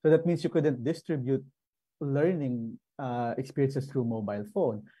phone. So that means you couldn't distribute learning experiences through mobile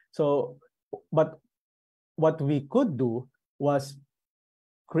phone. So, but what we could do was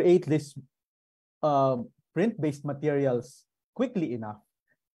create this print-based materials quickly enough,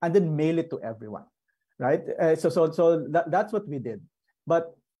 and then mail it to everyone, right? So that's what we did.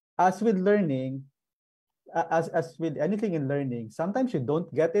 But as with learning, as with anything in learning, sometimes you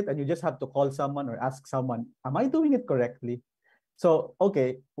don't get it and you just have to call someone or ask someone, am I doing it correctly? So,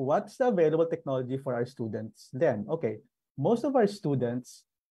 okay, what's the available technology for our students then? Okay, most of our students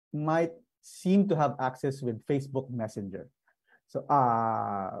might seem to have access with Facebook Messenger. So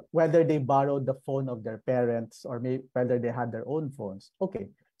whether they borrowed the phone of their parents or maybe whether they had their own phones. Okay,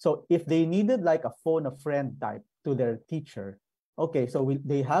 so if they needed like a phone a friend type to their teacher, okay, so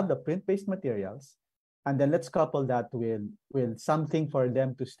they have the print-based materials, and then let's couple that with something for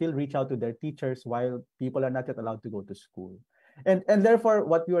them to still reach out to their teachers while people are not yet allowed to go to school. And therefore,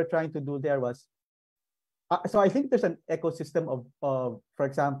 what we were trying to do there was, so I think there's an ecosystem of for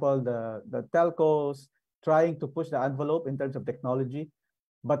example, the telcos trying to push the envelope in terms of technology.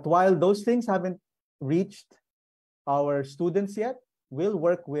 But while those things haven't reached our students yet, we'll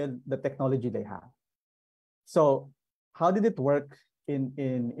work with the technology they have. So how did it work in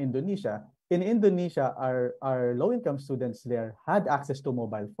Indonesia? In Indonesia, our low-income students there had access to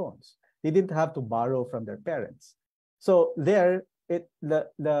mobile phones. They didn't have to borrow from their parents. So there, it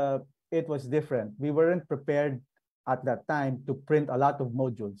was different. We weren't prepared at that time to print a lot of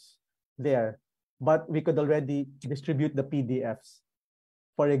modules there, but we could already distribute the PDFs,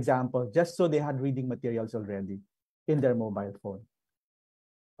 for example, just so they had reading materials already in their mobile phone.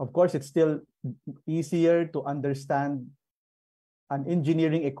 Of course, it's still easier to understand an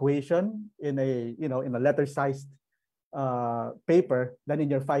engineering equation in a letter-sized paper than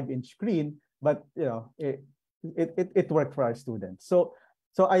in your 5-inch screen, but it worked for our students. So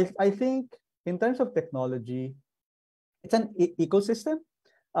I think in terms of technology, it's an ecosystem.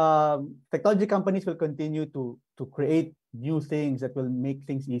 Technology companies will continue to create new things that will make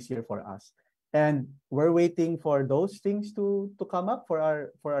things easier for us, and we're waiting for those things to come up for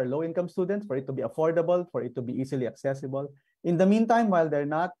our low-income students, for it to be affordable, for it to be easily accessible. In the meantime, while they're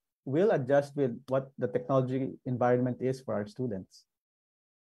not, we'll adjust with what the technology environment is for our students.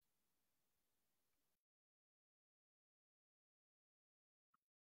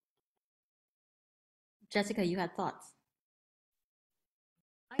 Jessica, you had thoughts.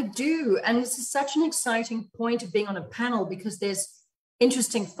 I do, and this is such an exciting point of being on a panel because there's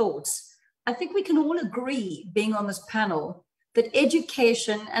interesting thoughts. I think we can all agree, being on this panel, that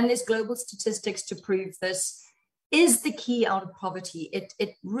education, and there's global statistics to prove this, is the key out of poverty.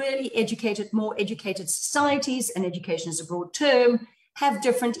 It really more educated societies, and education is a broad term, have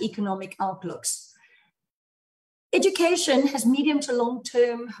different economic outlooks. Education has medium to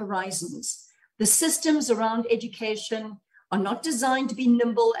long-term horizons. The systems around education are not designed to be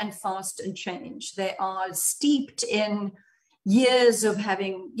nimble and fast and change. They are steeped in years of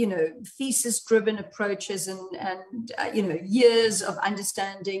having, thesis-driven approaches and years of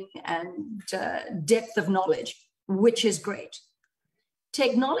understanding and depth of knowledge, which is great.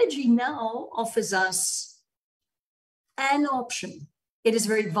 Technology now offers us an option. It is a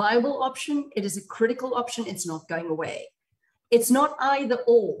very viable option. It is a critical option. It's not going away. It's not either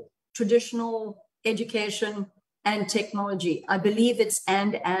or, traditional education and technology. I believe it's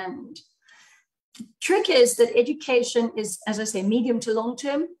and. The trick is that education is, as I say, medium to long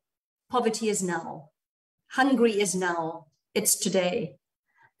term. Poverty is now. Hungry is now. It's today.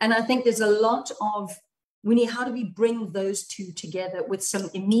 And I think there's a lot of, how do we bring those two together with some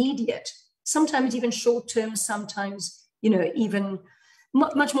immediate, sometimes even short term, sometimes, even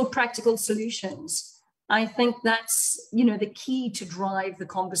much more practical solutions. I think that's, the key to drive the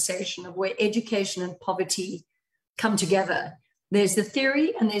conversation of where education and poverty come together. There's the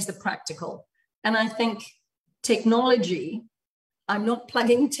theory and there's the practical. And I think technology, I'm not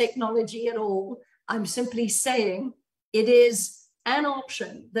plugging technology at all. I'm simply saying it is an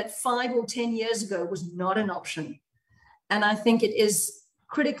option that 5 or 10 years ago was not an option. And I think it is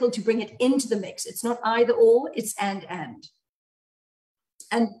critical to bring it into the mix. It's not either or, it's and.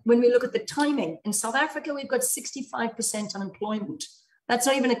 And when we look at the timing, in South Africa, we've got 65% unemployment. That's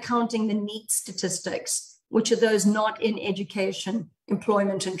not even accounting the NEET statistics, which are those not in education,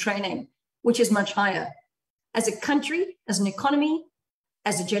 employment, and training, which is much higher. As a country, as an economy,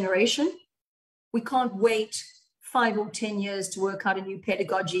 as a generation, we can't wait 5 or 10 years to work out a new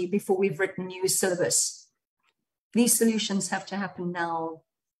pedagogy before we've written new syllabus. These solutions have to happen now.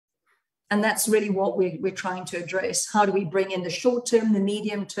 And that's really what we're trying to address. How do we bring in the short term, the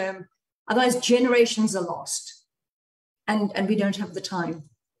medium term? Otherwise, generations are lost. And we don't have the time.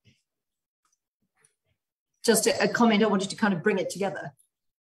 Just a comment, I wanted to kind of bring it together.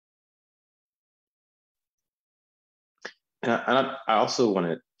 And I also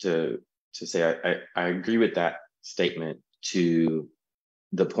wanted to say I agree with that statement to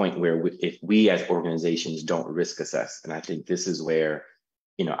the point where if we as organizations don't risk assess, and I think this is where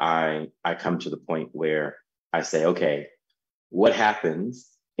I come to the point where I say, okay, what happens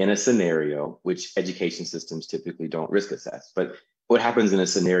in a scenario, which education systems typically don't risk assess, but what happens in a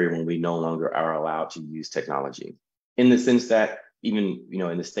scenario when we no longer are allowed to use technology? In the sense that even,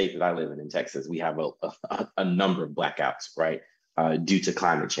 in the state that I live in Texas, we have a number of blackouts, right, due to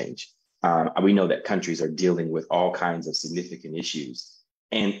climate change. We know that countries are dealing with all kinds of significant issues,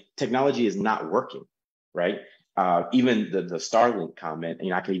 and technology is not working, right? Even the Starlink comment,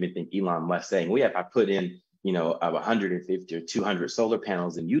 I can even think Elon Musk saying, if I put in, 150 or 200 solar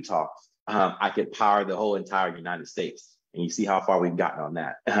panels in Utah, I could power the whole entire United States. And you see how far we've gotten on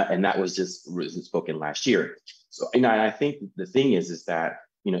that. And that was just spoken last year. So, and I think the thing is that,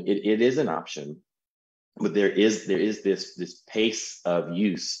 it is an option, but there is this pace of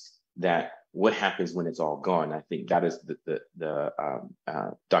use that what happens when it's all gone. I think that is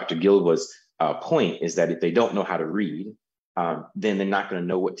Dr. Gilwa's point, is that if they don't know how to read, then they're not going to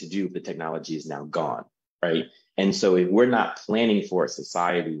know what to do if the technology is now gone, right? And so if we're not planning for a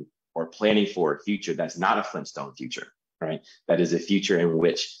society or planning for a future that's not a Flintstone future, right? That is a future in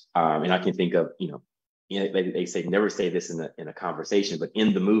which, and I can think of, they say never say this in a conversation, but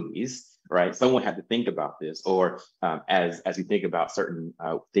in the movies, right? Someone had to think about this, or as we think about certain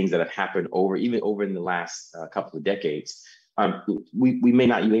things that have happened even over in the last couple of decades, we may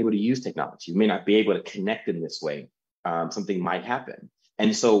not be able to use technology. We may not be able to connect in this way. Something might happen.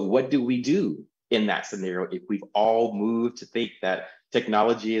 And so what do we do in that scenario if we've all moved to think that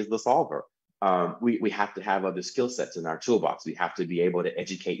technology is the solver? We have to have other skill sets in our toolbox. We have to be able to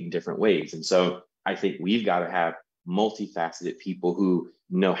educate in different ways. And so I think we've got to have multifaceted people who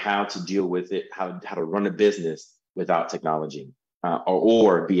know how to deal with it, how to run a business without technology,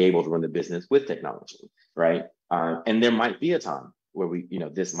 or be able to run the business with technology, right? And there might be a time where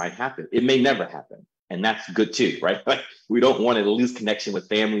this might happen. It may never happen. And that's good too, right? Like, we don't want to lose connection with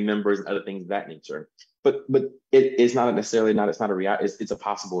family members and other things of that nature. But it's not necessarily it's not a reality. It's a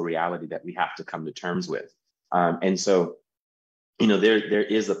possible reality that we have to come to terms with. And so,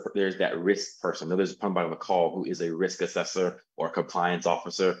 there's that risk person. There's somebody on the call who is a risk assessor or compliance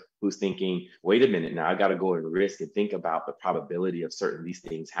officer who's thinking, wait a minute, now I got to go and risk and think about the probability of certain these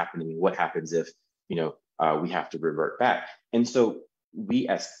things happening and what happens if, we have to revert back. And so we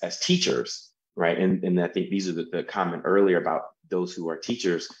as teachers, right, and I think these are the comment earlier about those who are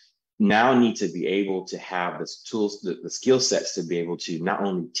teachers, now need to be able to have the tools, the skill sets to be able to not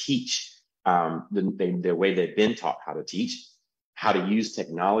only teach the way they've been taught how to teach, how to use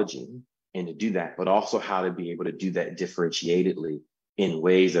technology and to do that, but also how to be able to do that differentiatedly in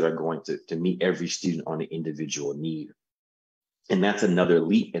ways that are going to meet every student on an individual need. And that's another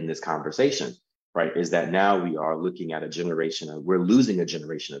leap in this conversation, right? Is that now we are looking at we're losing a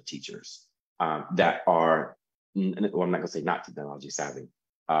generation of teachers that are, well, I'm not gonna say not technology savvy,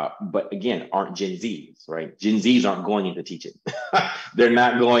 but again, aren't Gen Zs, right? Gen Zs aren't going into teaching. They're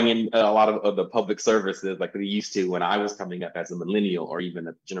not going in a lot of the public services like they used to when I was coming up as a millennial or even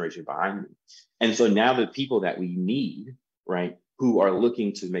the generation behind me. And so now the people that we need, right, who are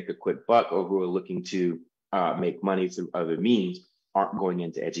looking to make a quick buck or who are looking to make money through other means aren't going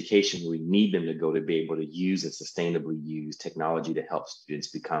into education. We need them to go to be able to use and sustainably use technology to help students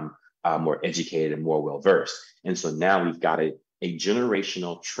become more educated and more well-versed. And so now we've got a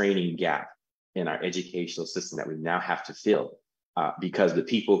generational training gap in our educational system that we now have to fill because the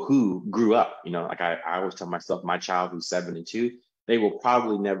people who grew up, like I always tell myself, my child who's 7 and 2, they will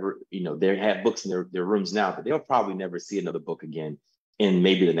probably never, they have books in their rooms now, but they'll probably never see another book again in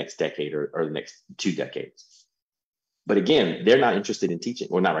maybe the next decade or the next 2 decades. But again, they're not interested in teaching.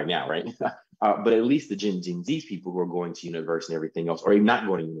 Well, not right now, right? But at least the Gen Z people who are going to university and everything else, or even not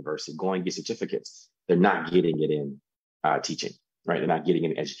going to university, going to get certificates, they're not getting it in teaching, right? They're not getting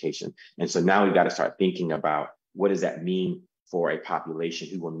it in education. And so now we've got to start thinking about what does that mean for a population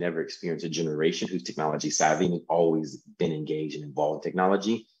who will never experience a generation who's technology savvy and has always been engaged and involved in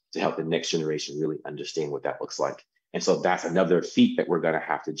technology to help the next generation really understand what that looks like. And so that's another feat that we're going to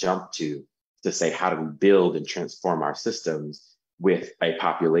have to jump to say, how do we build and transform our systems with a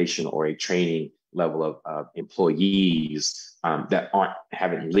population or a training level of employees that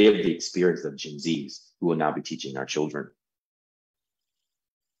haven't lived the experience of Gen Zs who will now be teaching our children.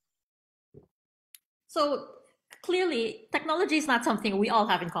 So clearly, technology is not something we all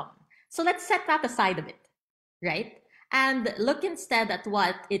have in common. So let's set that aside a bit, right? And look instead at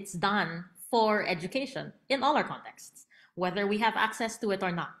what it's done for education in all our contexts, whether we have access to it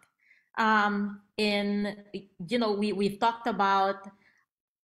or not. We've talked about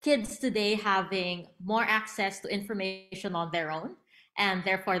kids today having more access to information on their own, and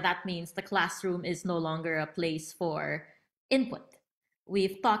therefore that means the classroom is no longer a place for input.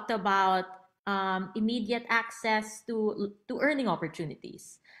 We've talked about immediate access to earning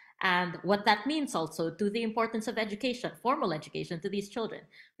opportunities and what that means also to the importance of education, formal education to these children.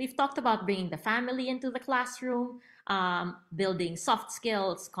 We've talked about bringing the family into the classroom, building soft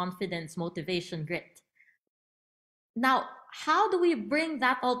skills, confidence, motivation, grit. Now, how do we bring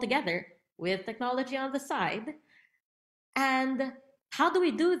that all together with technology on the side? And how do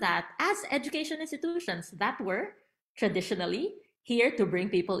we do that as education institutions that were traditionally here to bring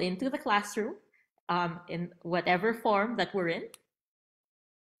people into the classroom in whatever form that we're in?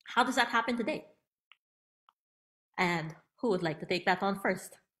 How does that happen today? And who would like to take that on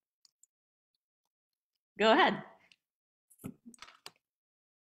first? Go ahead.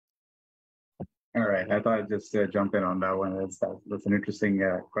 All right, I thought I'd just jump in on that one. That's an interesting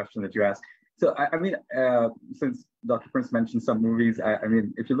question that you asked. So, I mean, since Dr. Prince mentioned some movies, I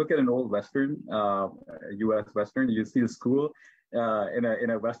mean, if you look at an old Western, U.S. Western, you see a school in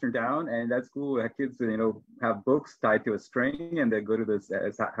a Western town, and that school kids, have books tied to a string, and they go to this,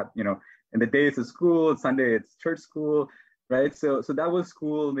 in the day it's a school, Sunday it's church school, right? So that was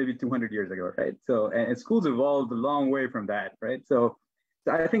school maybe 200 years ago, right? So, and schools evolved a long way from that, right? So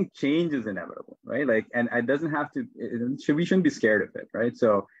I think change is inevitable, right? Like, and it doesn't have to, we shouldn't be scared of it, right?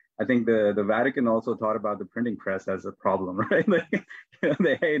 So I think the Vatican also thought about the printing press as a problem, right? Like,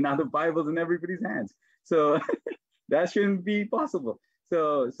 hey, now the Bible's in everybody's hands. So that shouldn't be possible.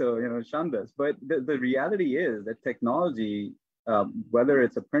 So shun this. But the reality is that technology, whether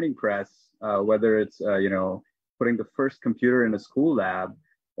it's a printing press, whether it's, putting the first computer in a school lab,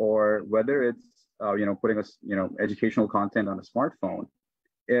 or whether it's, putting educational content on a smartphone,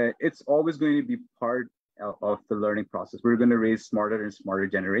 it's always going to be part of the learning process. We're going to raise smarter and smarter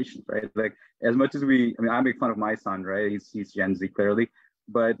generations, right? Like, as much as I make fun of my son, right? He's Gen Z clearly,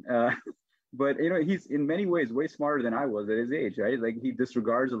 but he's in many ways way smarter than I was at his age, right? Like, he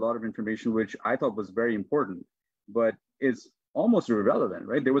disregards a lot of information, which I thought was very important, but it's almost irrelevant,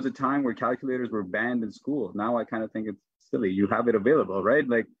 right? There was a time where calculators were banned in school. Now I kind of think it's silly. You have it available, right?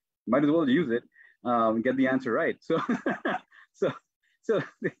 Like, might as well use it, get the answer right. So, so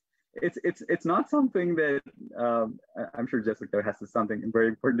it's not something that I'm sure Jessica has something very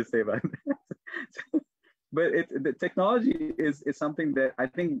important to say about that. But the technology is something that I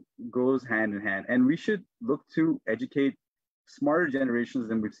think goes hand in hand, and we should look to educate smarter generations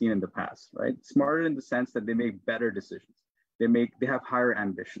than we've seen in the past, right? Smarter in the sense that they make better decisions. They have higher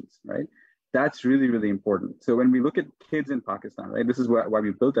ambitions, right? That's really, really important. So when we look at kids in Pakistan, right, this is why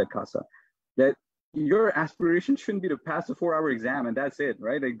we built that CASA, that your aspiration shouldn't be to pass a 4-hour exam and that's it,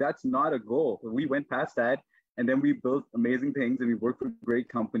 right? Like, that's not a goal. We went past that, and then we built amazing things, and we worked with great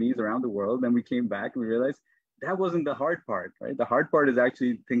companies around the world. Then we came back and we realized that wasn't the hard part, right? The hard part is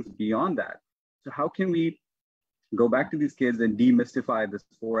actually things beyond that. So how can we go back to these kids and demystify this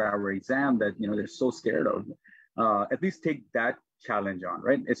 4-hour exam that they're so scared of? At least take that challenge on,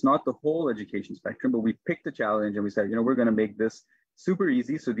 right? It's not the whole education spectrum, but we picked the challenge and we said, we're going to make this super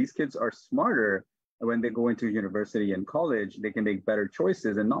easy so these kids are smarter. When they go into university and college, they can make better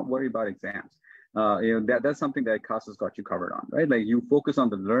choices and not worry about exams. That's something that CASA's got you covered on, right? Like, you focus on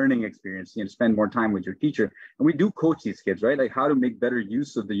the learning experience, spend more time with your teacher. And we do coach these kids, right? Like, how to make better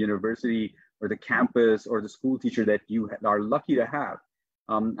use of the university or the campus or the school teacher that you are lucky to have.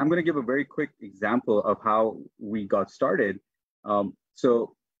 I'm going to give a very quick example of how we got started.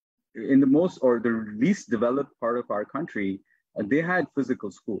 So in the least developed part of our country, they had physical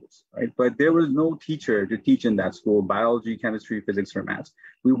schools, right? But there was no teacher to teach in that school, biology, chemistry, physics, or maths.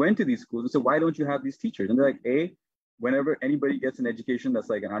 We went to these schools and said, why don't you have these teachers? And they're like, whenever anybody gets an education that's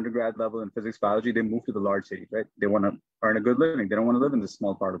like an undergrad level in physics, biology, they move to the large cities, right? They want to earn a good living. They don't want to live in this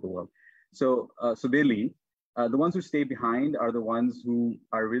small part of the world. So they leave. The ones who stay behind are the ones who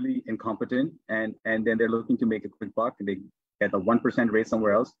are really incompetent, and then they're looking to make a quick buck, and they get a 1% rate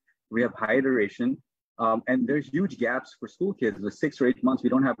somewhere else. We have high iteration. And there's huge gaps for school kids. The 6 or 8 months, we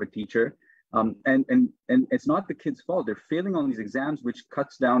don't have a teacher. And it's not the kids' fault. They're failing on these exams, which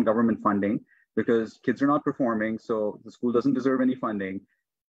cuts down government funding because kids are not performing. So the school doesn't deserve any funding.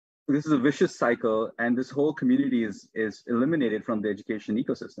 This is a vicious cycle. And this whole community is eliminated from the education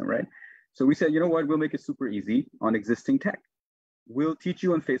ecosystem, right? So we said, you know what, we'll make it super easy on existing tech. We'll teach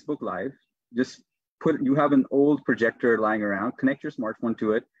you on Facebook Live. Just you have an old projector lying around, connect your smartphone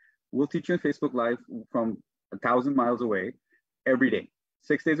to it. We'll teach you on Facebook Live from 1,000 miles away every day,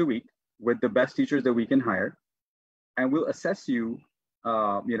 6 days a week, with the best teachers that we can hire. And we'll assess you,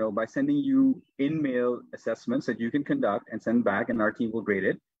 by sending you in-mail assessments that you can conduct and send back, and our team will grade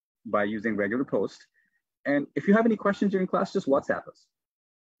it by using regular post. And if you have any questions during class, just WhatsApp us,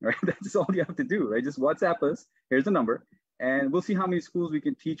 right? That's all you have to do, right? Just WhatsApp us. Here's the number. and we'll see how many schools we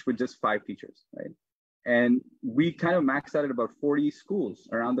can teach with just 5 teachers, right? And we kind of maxed out at about 40 schools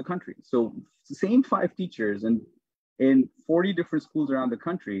around the country. So the same 5 teachers and in 40 different schools around the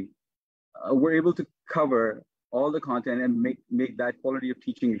country, we're able to cover all the content and make that quality of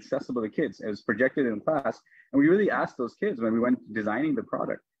teaching accessible to kids as projected in class. And we really asked those kids when we went designing the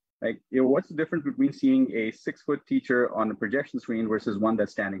product, like, what's the difference between seeing a 6-foot teacher on a projection screen versus one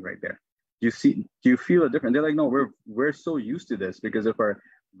that's standing right there? Do you feel a difference? They're like, no, we're so used to this because of our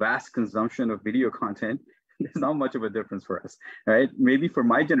vast consumption of video content. There's not much of a difference for us, right? Maybe for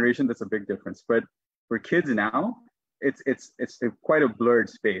my generation, that's a big difference, but for kids now, it's quite a blurred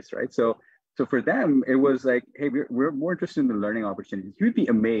space, right? So for them, it was like, hey, we're more interested in the learning opportunities. You'd be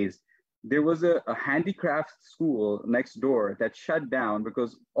amazed. There was a handicraft school next door that shut down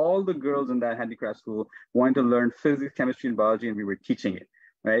because all the girls in that handicraft school wanted to learn physics, chemistry, and biology, and we were teaching it,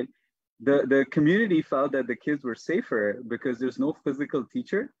 right? The community felt that the kids were safer because there's no physical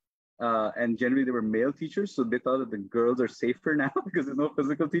teacher, and generally they were male teachers, so they thought that the girls are safer now because there's no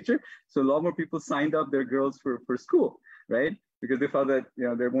physical teacher. So a lot more people signed up their girls for school, right? Because they felt that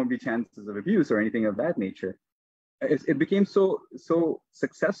there won't be chances of abuse or anything of that nature. It became so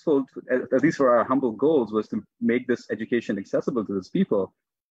successful, at least for our humble goals, was to make this education accessible to those people,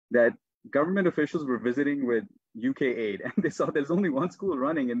 that government officials were visiting with UK aid, and they saw there's only one school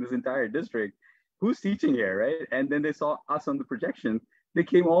running in this entire district. Who's teaching here, right? And then they saw us on the projection. They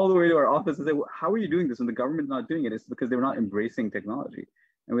came all the way to our office and said, well, how are you doing this? And the government's not doing it. It's because they were not embracing technology.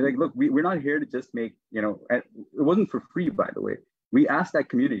 And we're like, look, we're not here to just make, it wasn't for free, by the way. We asked that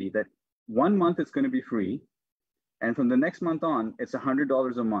community that 1 month it's going to be free. And from the next month on, it's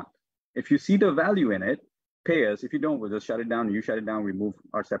 $100 a month. If you see the value in it, pay us. If you don't, we'll just shut it down. You shut it down, we move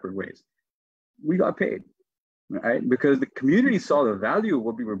our separate ways. We got paid, right? Because the community saw the value of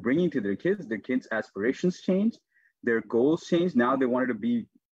what we were bringing to their kids. Their kids' aspirations changed. Their goals changed. Now they wanted to be,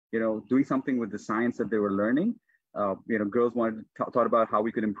 doing something with the science that they were learning. Girls thought about how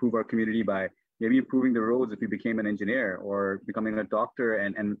we could improve our community by maybe improving the roads if we became an engineer, or becoming a doctor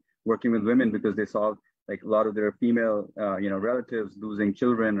and working with women because they saw like a lot of their female, relatives losing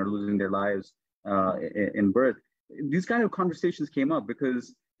children or losing their lives in birth. These kind of conversations came up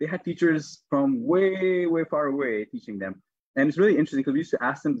because they had teachers from way, way far away teaching them. And it's really interesting because we used to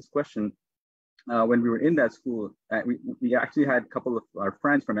ask them this question when we were in that school. We actually had a couple of our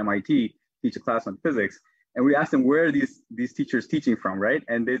friends from MIT teach a class on physics. And we asked them where are these teachers teaching from, right?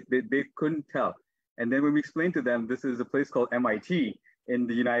 And they couldn't tell. And then when we explained to them, this is a place called MIT in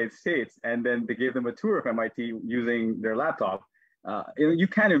the United States, and then they gave them a tour of MIT using their laptop. You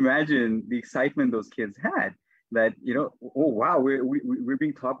can't imagine the excitement those kids had. That oh wow, we're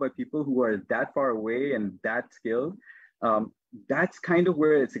being taught by people who are that far away and that skilled. That's kind of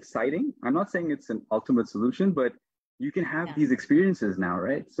where it's exciting. I'm not saying it's an ultimate solution, but you can have these experiences now,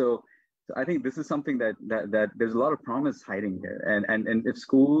 right? So I think this is something that there's a lot of promise hiding here, and if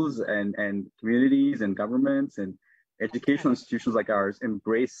schools and communities and governments and educational institutions like ours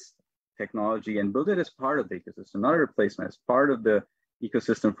embrace technology and build it as part of the ecosystem, not a replacement, as part of the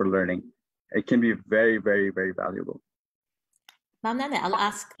ecosystem for learning, it can be very, very, very valuable. Ma'am Nene, I'll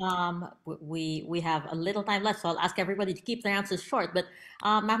ask, we have a little time left, so I'll ask everybody to keep their answers short. But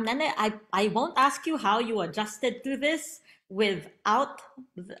Ma'am Nene, I won't ask you how you adjusted to this without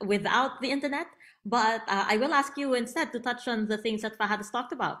the internet, but I will ask you instead to touch on the things that Fahad has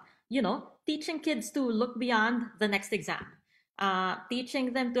talked about. Teaching kids to look beyond the next exam,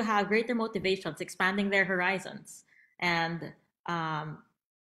 teaching them to have greater motivations, expanding their horizons. And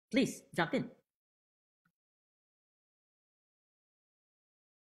please jump in.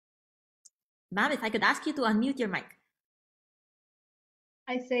 Ma'am, if I could ask you to unmute your mic.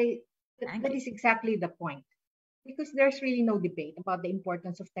 I say that is exactly the point, because there's really no debate about the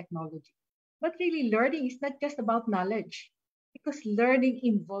importance of technology. But really, learning is not just about knowledge, because learning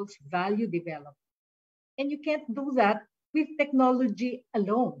involves value development. And you can't do that with technology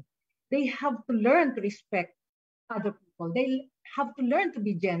alone. They have to learn to respect other people. They have to learn to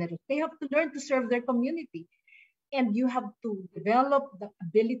be generous. They have to learn to serve their community. And you have to develop the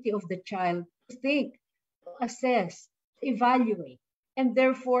ability of the child to think, to assess, to evaluate. And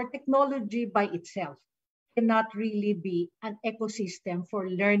therefore, technology by itself cannot really be an ecosystem for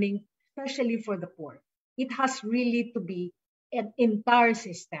learning, especially for the poor. It has really to be an entire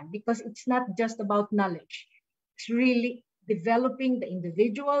system, because it's not just about knowledge. It's really developing the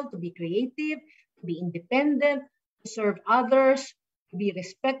individual to be creative, to be independent, to serve others, to be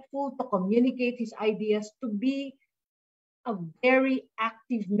respectful, to communicate his ideas, to be a very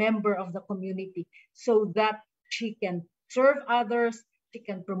active member of the community so that she can serve others, she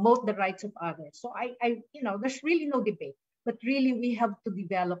can promote the rights of others. So I there's really no debate. but really we have to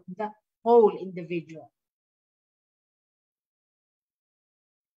develop the whole individual.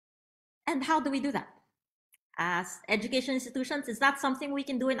 And how do we do that? As education institutions, is that something we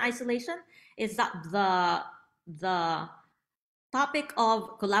can do in isolation? Is that the topic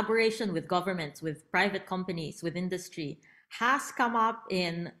of collaboration with governments, with private companies, with industry has come up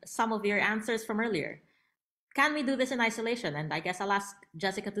in some of your answers from earlier? Can we do this in isolation? And I guess I'll ask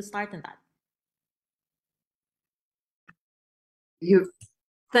Jessica to start in that.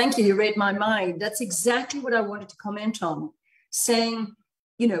 Thank you. You read my mind. That's exactly what I wanted to comment on, saying,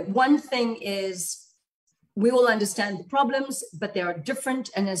 one thing is we all understand the problems, but they are different.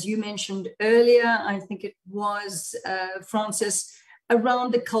 And as you mentioned earlier, I think it was Francis,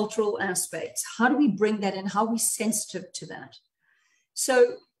 around the cultural aspects. How do we bring that in? How are we sensitive to that?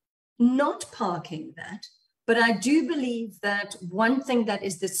 So not parking that, but I do believe that one thing that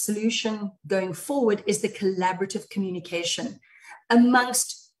is the solution going forward is the collaborative communication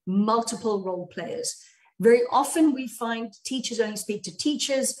amongst multiple role players. Very often we find teachers only speak to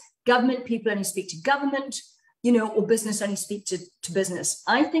teachers, government people only speak to government, or business only speak to business.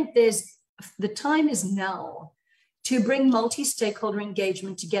 I think the time is now to bring multi-stakeholder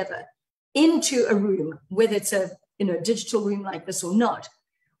engagement together into a room, whether it's a digital room like this or not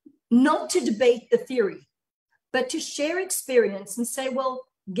to debate the theory, but to share experience and say, well,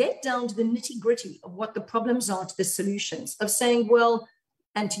 get down to the nitty-gritty of what the problems are to the solutions, of saying, well,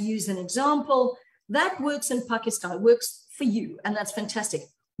 and to use an example, that works in Pakistan, works for you, and that's fantastic.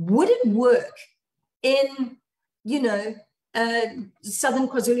 Would it work in, southern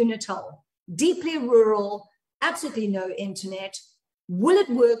KwaZulu-Natal, deeply rural, absolutely no internet? Will it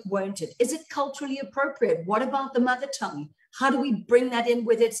work? Won't it? Is it culturally appropriate? What about the mother tongue? How do we bring that in,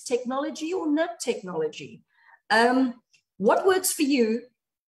 whether it's technology or not technology? What works for you?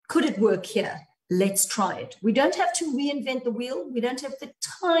 Could it work here? Let's try it. We don't have to reinvent the wheel. We don't have the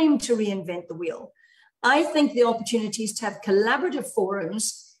time to reinvent the wheel. I think the opportunity is to have collaborative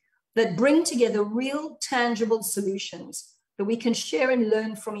forums that bring together real, tangible solutions that we can share and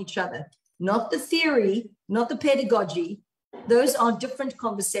learn from each other. Not the theory, not the pedagogy. Those are different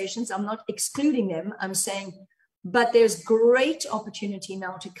conversations. I'm not excluding them. I'm saying, but there's great opportunity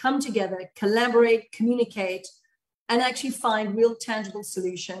now to come together, collaborate, communicate, and actually find real, tangible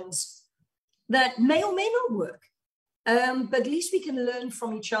solutions that may or may not work. But at least we can learn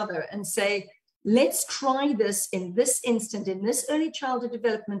from each other and say, let's try this in this instant, in this early childhood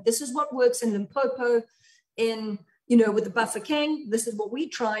development. This is what works in Limpopo, with the Bafokeng. This is what we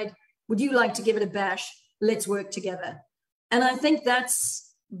tried. Would you like to give it a bash? Let's work together. And I think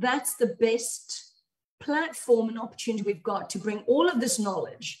that's the best platform and opportunity we've got to bring all of this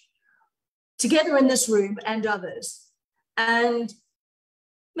knowledge together in this room and others, and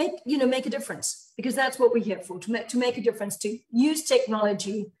make a difference, because that's what we're here for, to make a difference, to use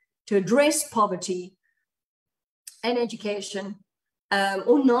technology to address poverty and education,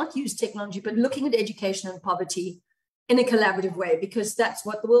 or not use technology, but looking at education and poverty in a collaborative way, because that's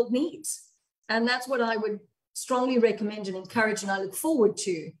what the world needs. And that's what I would strongly recommend and encourage, and I look forward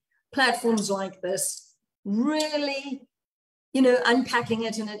to platforms like this, really, unpacking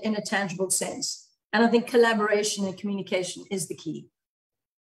it in a tangible sense. And I think collaboration and communication is the key.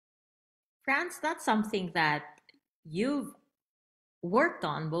 France, that's something that you've worked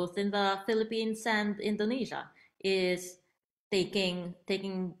on both in the Philippines and Indonesia, is taking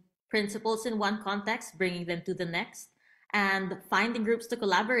principles in one context, bringing them to the next, and finding groups to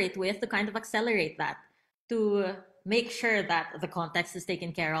collaborate with to kind of accelerate that, to make sure that the context is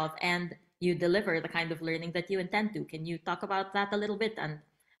taken care of and you deliver the kind of learning that you intend to. Can you talk about that a little bit, and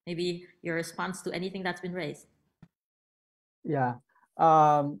maybe your response to anything that's been raised? Yeah.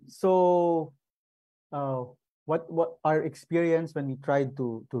 What our experience when we tried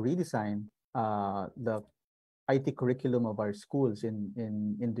to redesign the IT curriculum of our schools in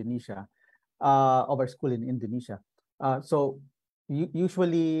Indonesia, of our school in Indonesia.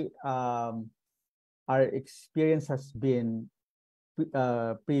 Usually our experience has been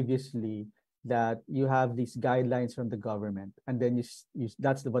previously that you have these guidelines from the government, and then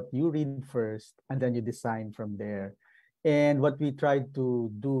that's what you read first, and then you design from there. And what we tried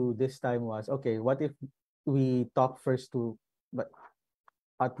to do this time was, okay, what if we talk first to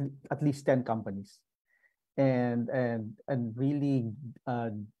at least 10 companies and really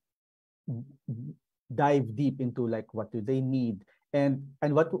dive deep into like what do they need, and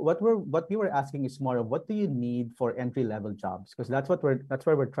what we were asking is more of what do you need for entry-level jobs, because that's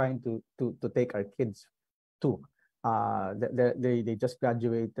where we're trying to take our kids to. They just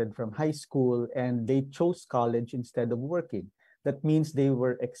graduated from high school and they chose college instead of working. That means they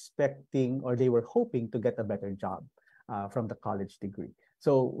were expecting or they were hoping to get a better job. from the college degree.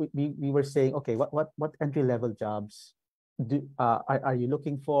 So we were saying, okay, what entry-level jobs are you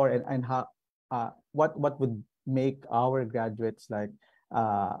looking for, and how what would make our graduates like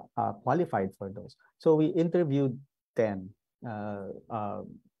qualified for those? So we interviewed 10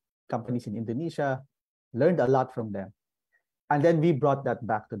 companies in Indonesia, learned a lot from them, and then we brought that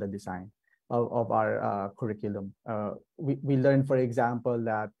back to the design of our curriculum. We learned, for example,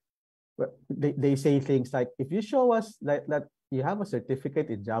 that they say things like, if you show us that you have a certificate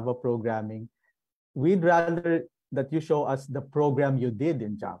in Java programming, we'd rather that you show us the program you did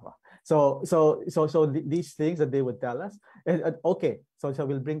in Java. So these things that they would tell us, okay, so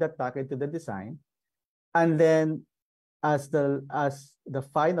we'll bring that back into the design, and then as the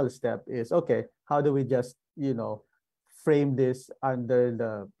final step is, okay, how do we just frame this under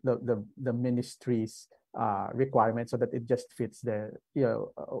the ministry's requirements so that it just fits their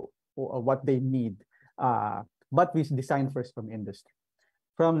what they need, but we design first from industry.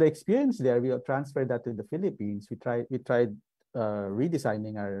 From the experience there, we transferred that to the Philippines. We tried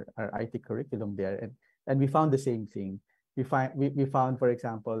redesigning our IT curriculum there, and we found the same thing. We found, for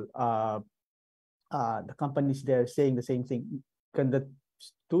example, the companies there saying the same thing. Can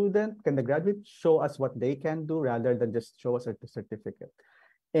the graduate show us what they can do rather than just show us a certificate?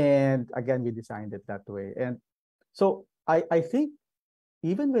 And again, we designed it that way. And so I think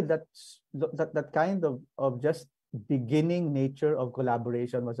even with that kind of just beginning nature of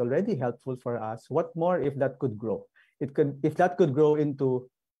collaboration was already helpful for us. What more if that could grow? If that could grow into,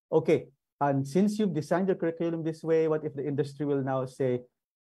 okay, and since you've designed your curriculum this way, what if the industry will now say,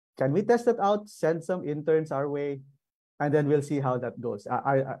 can we test that out? Send some interns our way, and then we'll see how that goes.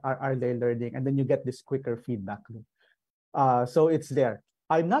 Are they learning? And then you get this quicker feedback loop. So it's there.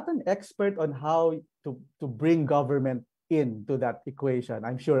 I'm not an expert on how to bring government into that equation.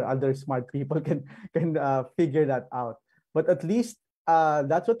 I'm sure other smart people can figure that out. But at least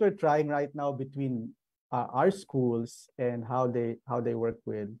that's what we're trying right now between our schools and how they work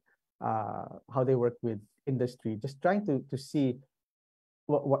with industry. Just trying to see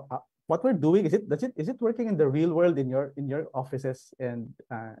what we're doing. Is it working in the real world in your offices, and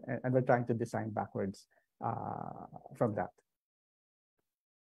we're trying to design backwards from that.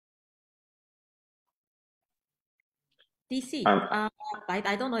 DC,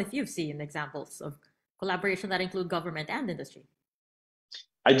 I don't know if you've seen examples of collaboration that include government and industry.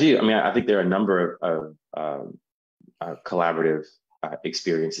 I do. I mean, I think there are a number of collaborative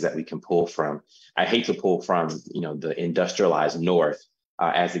experiences that we can pull from. I hate to pull from, the industrialized North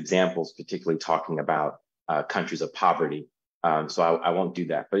as examples, particularly talking about countries of poverty. So I won't do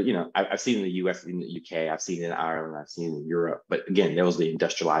that. But, I've seen in the US, in the UK, I've seen in Ireland, I've seen in Europe. But again, those are the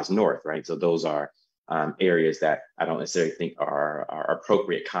industrialized North, right? So those are areas that I don't necessarily think are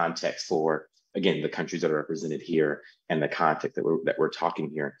appropriate context for, again, the countries that are represented here and the context that we're talking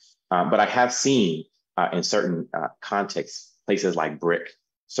here. But I have seen in certain contexts, places like BRIC,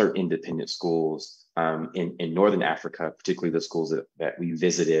 certain independent schools in Northern Africa, particularly the schools that we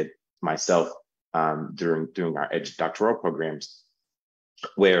visited myself during our doctoral programs,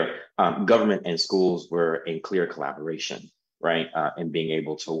 where government and schools were in clear collaboration, right? And being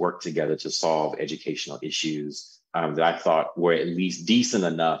able to work together to solve educational issues that I thought were at least decent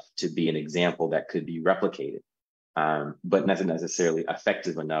enough to be an example that could be replicated, but not necessarily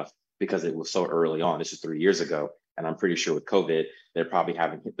effective enough because it was so early on. This is 3 years ago. And I'm pretty sure with COVID, they probably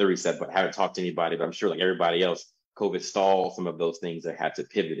haven't hit the reset, but haven't talked to anybody. But I'm sure, like everybody else, COVID stalled some of those things that had to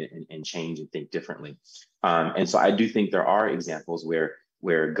pivot and change and think differently. And so I do think there are examples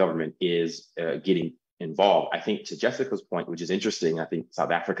where government is getting involved. I think to Jessica's point, which is interesting, I think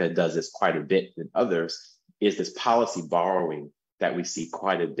South Africa does this quite a bit than others, is this policy borrowing that we see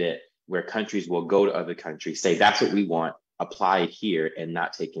quite a bit, where countries will go to other countries, say, that's what we want, apply it here, and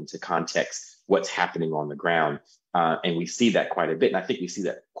not take into context what's happening on the ground. And we see that quite a bit. And I think we see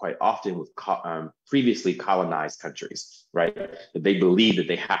that quite often with previously colonized countries, right? That they believe that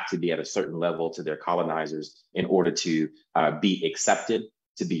they have to be at a certain level to their colonizers in order to be accepted,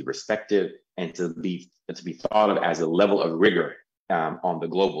 to be respected, and to be thought of as a level of rigor on the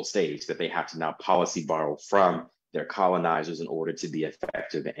global stage, that they have to now policy borrow from their colonizers in order to be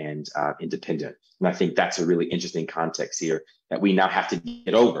effective and independent. And I think that's a really interesting context here that we now have to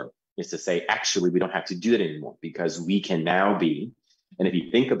get over, is to say, actually, we don't have to do that anymore, because we can now be, and if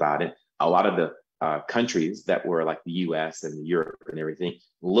you think about it, a lot of the countries that were like the US and Europe and everything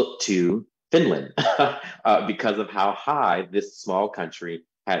look to Finland because of how high this small country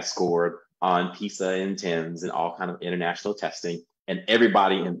had scored on PISA and TIMSS and all kind of international testing. And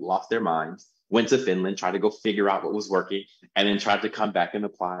everybody lost their minds, went to Finland, tried to go figure out what was working, and then tried to come back and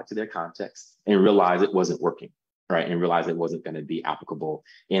apply it to their context and realize it wasn't working, right? And realized it wasn't going to be applicable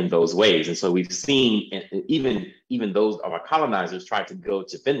in those ways. And so we've seen even those of our colonizers try to go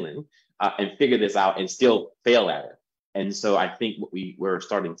to Finland and figure this out and still fail at it. And so I think what we're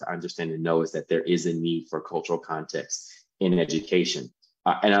starting to understand and know is that there is a need for cultural context in education.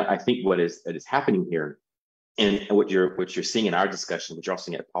 And I think what is happening here, and what you're seeing in our discussion, what you're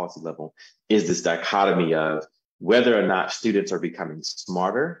also seeing at policy level, is this dichotomy of whether or not students are becoming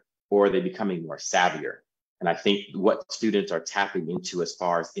smarter or are they becoming more savvier. And I think what students are tapping into as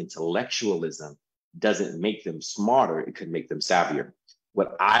far as intellectualism doesn't make them smarter, it could make them savvier.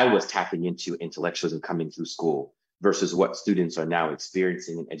 What I was tapping into intellectualism coming through school versus what students are now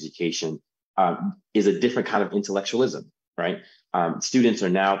experiencing in education is a different kind of intellectualism, right? Students are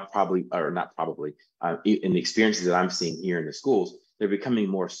now in the experiences that I'm seeing here in the schools, they're becoming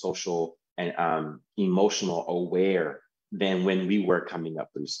more social and emotional aware than when we were coming up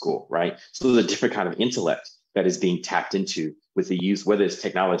through school, right? So there's a different kind of intellect that is being tapped into with the use, whether it's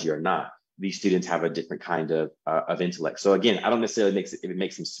technology or not. These students have a different kind of intellect. So again, I don't necessarily it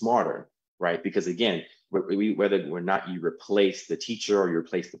makes them smarter, right? Because again, whether or not you replace the teacher or you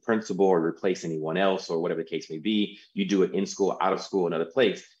replace the principal or replace anyone else or whatever the case may be, you do it in school, out of school, another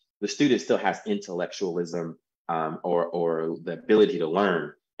place, the student still has intellectualism or the ability to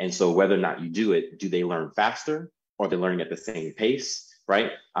learn. And so whether or not you do it, do they learn faster or they're learning at the same pace,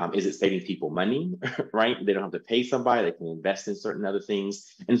 right? Is it saving people money, right? They don't have to pay somebody, they can invest in certain other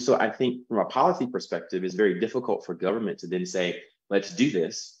things. And so I think from a policy perspective, it's very difficult for government to then say, let's do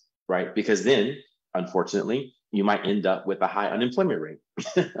this, right? Because then, unfortunately, you might end up with a high unemployment rate,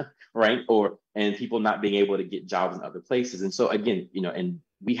 right? And people not being able to get jobs in other places. And so again, and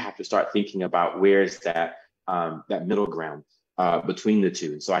we have to start thinking about where's that middle ground between the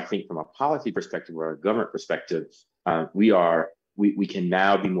two. And so I think from a policy perspective or a government perspective, we can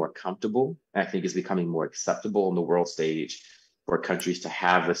now be more comfortable. And I think it's becoming more acceptable on the world stage for countries to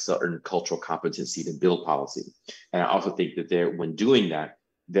have a certain cultural competency to build policy. And I also think that when doing that,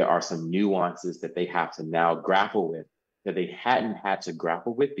 there are some nuances that they have to now grapple with that they hadn't had to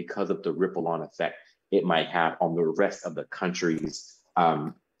grapple with because of the ripple-on effect it might have on the rest of the country's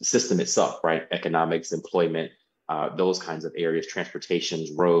system itself, right? Economics, employment, those kinds of areas,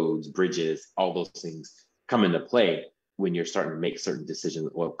 transportations, roads, bridges, all those things come into play when you're starting to make certain decisions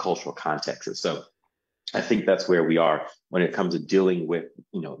or cultural contexts. And so I think that's where we are when it comes to dealing with,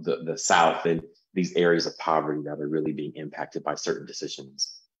 the South and these areas of poverty that are really being impacted by certain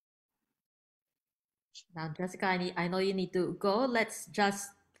decisions. Now, Jessica, I know you need to go. Let's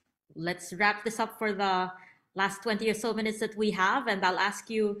wrap this up for the last 20 or so minutes that we have. And I'll ask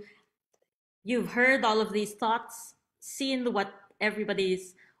you, you've heard all of these thoughts, seen what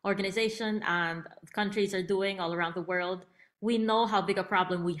everybody's organization and countries are doing all around the world. We know how big a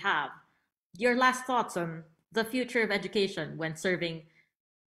problem we have. Your last thoughts on the future of education when serving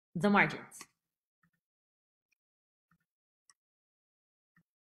the margins?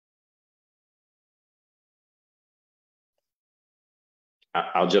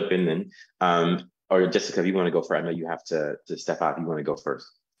 I'll jump in then. Or Jessica, if you want to go first, I know you have to step out. If you want to go first.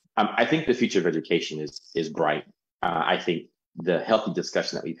 I think the future of education is bright. I think the healthy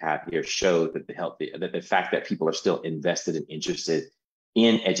discussion that we've had here shows that the fact that people are still invested and interested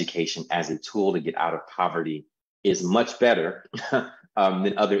in education as a tool to get out of poverty is much better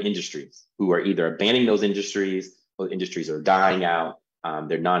than other industries who are either abandoning those industries are dying out,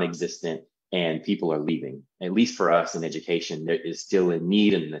 they're non-existent, and people are leaving. At least for us in education, there is still a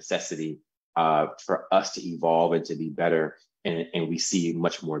need and a necessity for us to evolve and to be better. And we see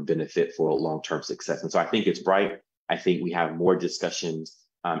much more benefit for long-term success. And so I think it's bright. I think we have more discussions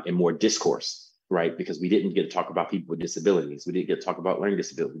and more discourse, right? Because we didn't get to talk about people with disabilities. We didn't get to talk about learning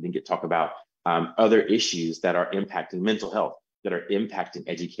disabilities. We didn't get to talk about other issues that are impacting mental health, that are impacting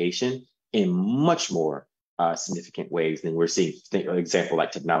education in much more significant ways than we're seeing. An example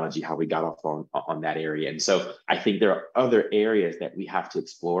like technology, how we got off on that area. And so I think there are other areas that we have to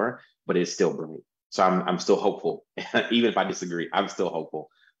explore, but it's still bright. So I'm still hopeful, even if I disagree. I'm still hopeful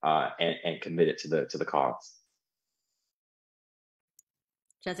and committed to the cause.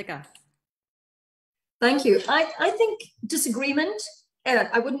 Jessica. Thank you. I think disagreement,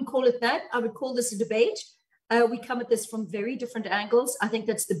 I wouldn't call it that. I would call this a debate. We come at this from very different angles. I think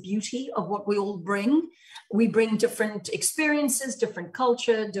that's the beauty of what we all bring. We bring different experiences, different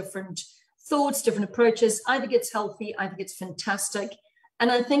culture, different thoughts, different approaches. I think it's healthy. I think it's fantastic. And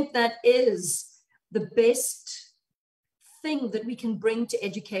I think that is the best thing that we can bring to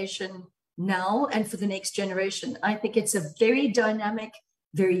education now and for the next generation. I think it's a very dynamic,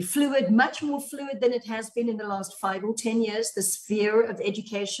 very fluid, much more fluid than it has been in the last 5 or 10 years, the sphere of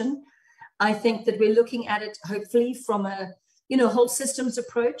education. I think that we're looking at it hopefully from a, whole systems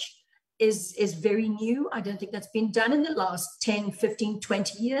approach is very new. I don't think that's been done in the last 10, 15,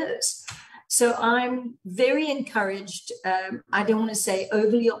 20 years. So I'm very encouraged. I don't want to say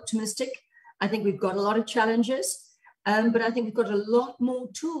overly optimistic. I think we've got a lot of challenges, but I think we've got a lot more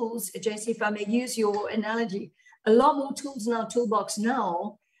tools, JC, if I may use your analogy, a lot more tools in our toolbox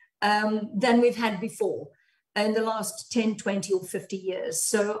now than we've had before in the last 10, 20 or 50 years.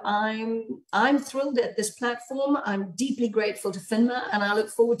 So I'm thrilled at this platform. I'm deeply grateful to FINMA, and I look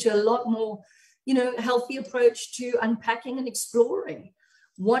forward to a lot more, healthy approach to unpacking and exploring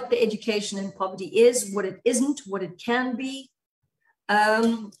what the education in poverty is, what it isn't, what it can be.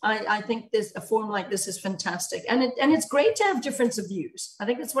 I think a forum like this is fantastic. And it's great to have difference of views. I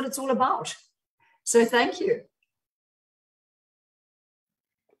think that's what it's all about. So thank you.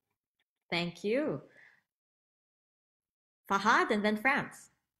 Thank you. Fahad and then France.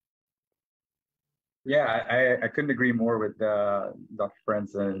 Yeah, I couldn't agree more with Dr.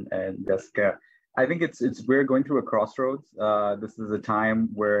 Prince and Jessica. I think we're going through a crossroads. This is a time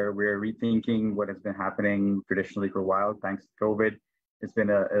where we're rethinking what has been happening traditionally for a while. Thanks to COVID, it's been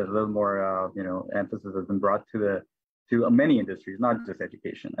a little more, emphasis has been brought to many industries, not just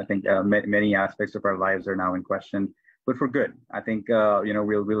education. I think many aspects of our lives are now in question, but for good. I think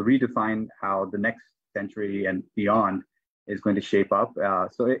we'll redefine how the next century and beyond is going to shape up.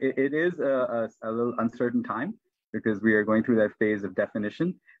 So it is a little uncertain time because we are going through that phase of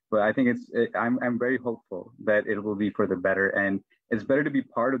definition. But I think I'm very hopeful that it will be for the better, and it's better to be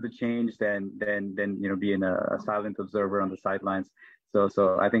part of the change than being a silent observer on the sidelines.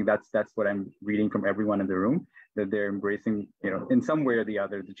 So I think that's what I'm reading from everyone in the room, that they're embracing in some way or the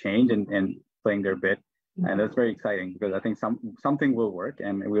other the change and playing their bit, and that's very exciting because I think something will work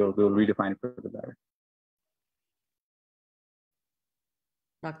and we'll redefine it for the better.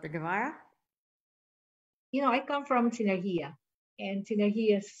 Dr. Guevara? I come from Synergia, and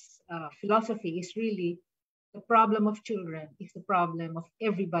Synergia's philosophy is really the problem of children is the problem of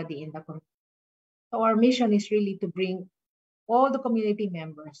everybody in the community. So our mission is really to bring all the community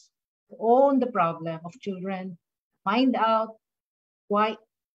members to own the problem of children, find out why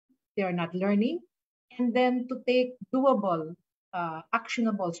they're not learning, and then to take doable,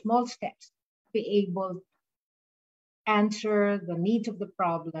 actionable, small steps to be able to answer the needs of the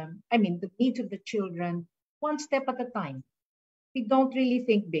the needs of the children, one step at a time. We don't really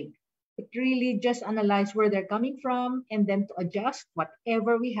think big, but really just analyze where they're coming from and then to adjust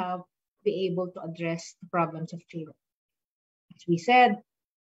whatever we have to be able to address the problems of children. As we said,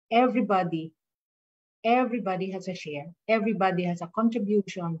 everybody has a share. Everybody has a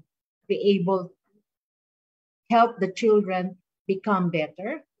contribution to be able to help the children become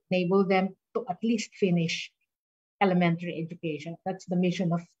better, enable them to at least finish elementary education. That's the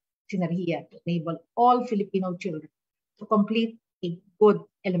mission of Synergia, to enable all Filipino children to complete a good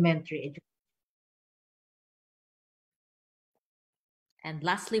elementary education. And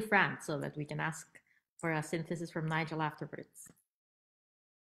lastly, France, so that we can ask for a synthesis from Nigel afterwards.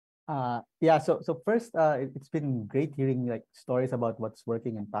 So first, it's been great hearing stories about what's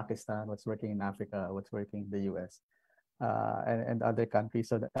working in Pakistan, what's working in Africa, what's working in the US, and other countries.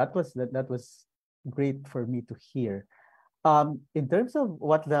 So that was great for me to hear. In terms of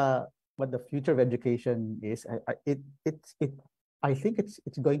what the future of education is, I think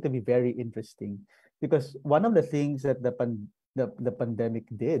it's going to be very interesting, because one of the things that the pandemic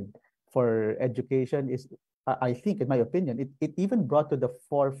did for education is, I think, in my opinion, it even brought to the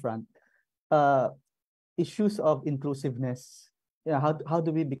forefront issues of inclusiveness. How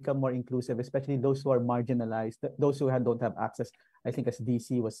do we become more inclusive, especially those who are marginalized, those who don't have access? I think, as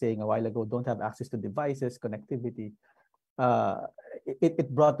DC was saying a while ago, don't have access to devices, connectivity. It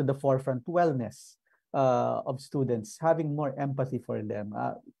brought to the forefront wellness of students, having more empathy for them,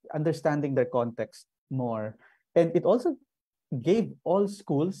 understanding their context more. And it also gave all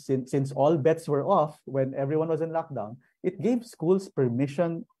schools, since all bets were off when everyone was in lockdown, it gave schools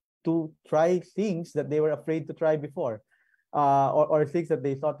permission to try things that they were afraid to try before, or things that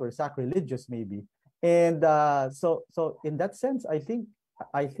they thought were sacrilegious maybe. And so in that sense, I think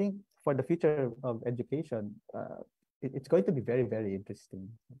for the future of education, it's going to be very, very interesting.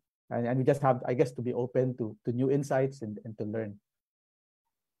 And we just have, I guess, to be open to new insights and to learn.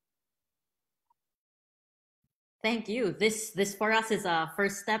 Thank you. This for us is a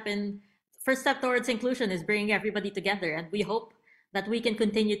first step towards inclusion, is bringing everybody together, and we hope that we can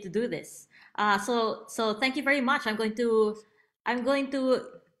continue to do this. So thank you very much. I'm going to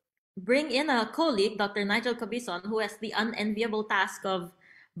bring in a colleague, Dr. Nigel Cabison, who has the unenviable task of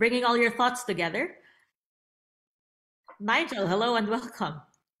bringing all your thoughts together. Nigel, hello and welcome.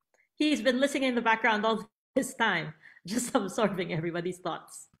 He's been listening in the background all this time, just absorbing everybody's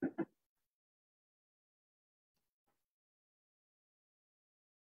thoughts.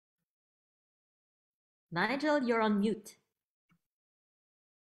 Nigel, you're on mute.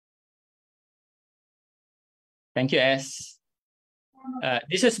 Thank you, S.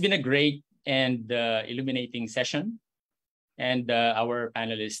 This has been a great and illuminating session, and our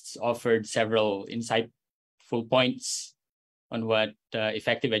panelists offered several insightful points on what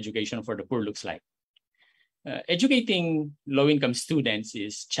effective education for the poor looks like. Educating low-income students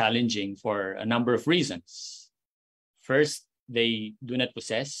is challenging for a number of reasons. First, they do not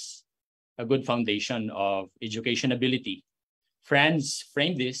possess a good foundation of education ability. Franz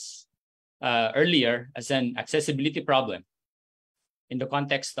framed this earlier as an accessibility problem. In the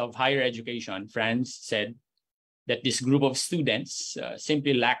context of higher education, Franz said that this group of students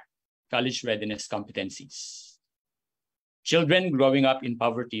simply lack college readiness competencies. Children growing up in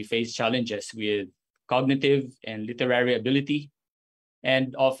poverty face challenges with cognitive and literary ability,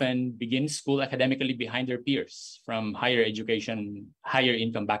 and often begin school academically behind their peers from higher education, higher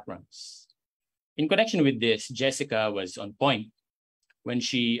income backgrounds. In connection with this, Jessica was on point when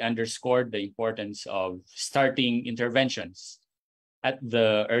she underscored the importance of starting interventions at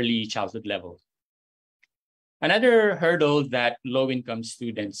the early childhood level. Another hurdle that low-income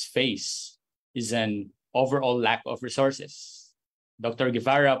students face is an overall lack of resources. Dr.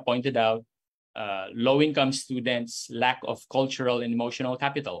 Guevara pointed out low-income students' lack of cultural and emotional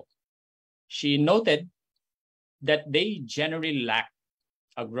capital. She noted that they generally lack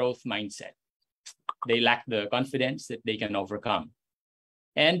a growth mindset. They lack the confidence that they can overcome.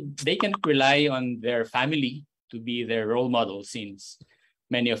 And they can rely on their family to be their role model, since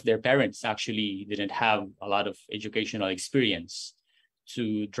many of their parents actually didn't have a lot of educational experience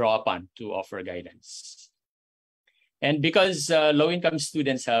to draw upon to offer guidance. And because low-income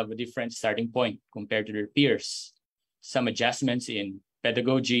students have a different starting point compared to their peers, some adjustments in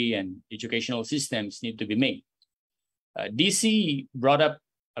pedagogy and educational systems need to be made. DC brought up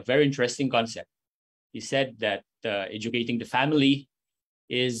a very interesting concept. He said that educating the family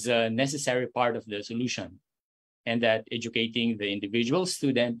is a necessary part of the solution, and that educating the individual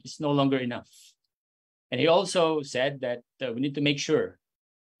student is no longer enough. And he also said that we need to make sure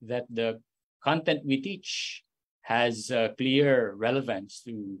that the content we teach has clear relevance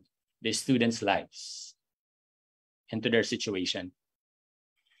to the students' lives and to their situation.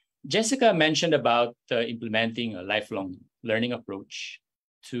 Jessica mentioned about implementing a lifelong learning approach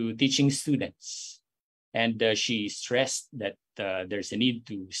to teaching students. And she stressed that there's a need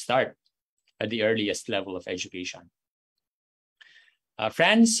to start at the earliest level of education.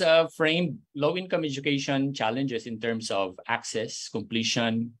 Franz framed low-income education challenges in terms of access,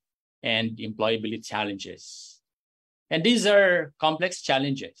 completion, and employability challenges. And these are complex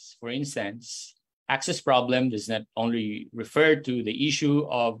challenges. For instance, access problem does not only refer to the issue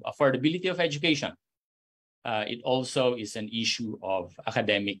of affordability of education. It also is an issue of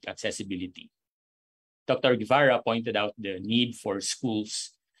academic accessibility. Dr. Guevara pointed out the need for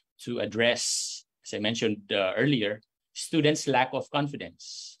schools to address, as I mentioned earlier, students' lack of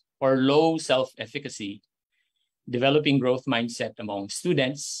confidence or low self-efficacy. Developing growth mindset among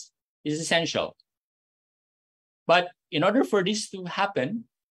students is essential. But in order for this to happen,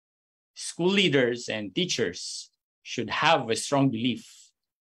 school leaders and teachers should have a strong belief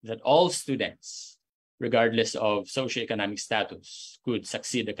that all students, regardless of socioeconomic status, could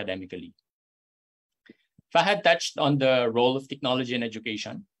succeed academically. Fahad touched on the role of technology in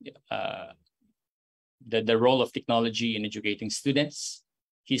education, the role of technology in educating students.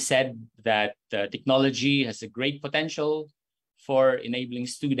 He said that technology has a great potential for enabling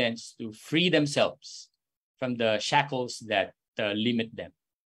students to free themselves from the shackles that limit them.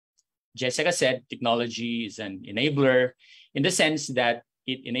 Jessica said technology is an enabler in the sense that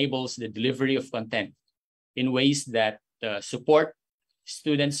it enables the delivery of content in ways that support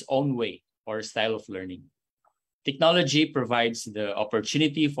students' own way or style of learning. Technology provides the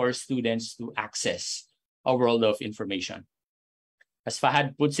opportunity for students to access a world of information. As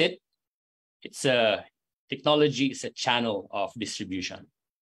Fahad puts it, technology is a channel of distribution.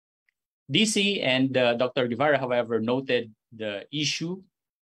 DC and Dr. Guevara, however, noted the issue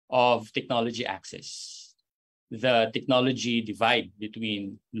of technology access, the technology divide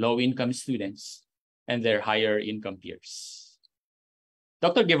between low-income students and their higher income peers.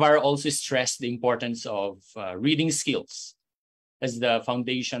 Dr. Guevara also stressed the importance of reading skills as the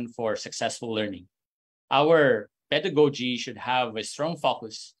foundation for successful learning. Our pedagogy should have a strong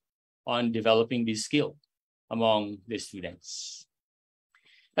focus on developing this skill among the students.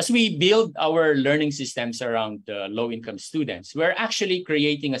 As we build our learning systems around low-income students, we're actually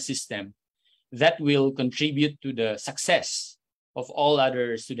creating a system that will contribute to the success of all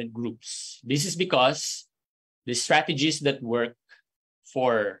other student groups. This is because the strategies that work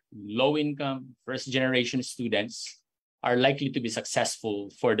for low-income, first-generation students are likely to be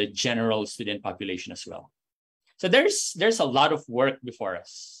successful for the general student population as well. So there's a lot of work before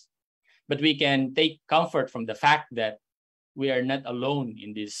us, but we can take comfort from the fact that we are not alone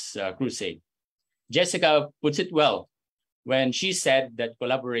in this crusade. Jessica puts it well when she said that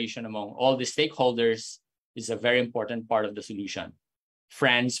collaboration among all the stakeholders is a very important part of the solution.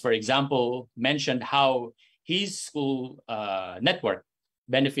 Franz, for example, mentioned how his school network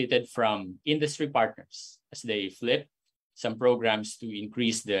benefited from industry partners as they flip some programs to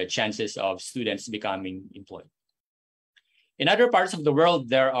increase the chances of students becoming employed. In other parts of the world,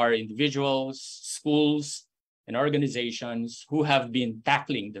 there are individuals, schools, and organizations who have been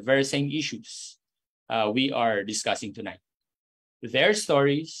tackling the very same issues we are discussing tonight. Their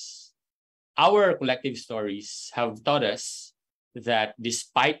stories, our collective stories, have taught us that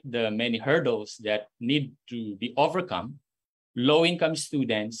despite the many hurdles that need to be overcome, low-income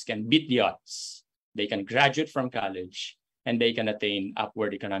students can beat the odds. They can graduate from college and they can attain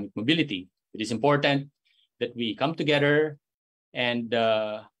upward economic mobility. It is important that we come together and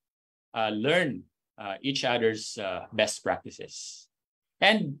learn each other's best practices.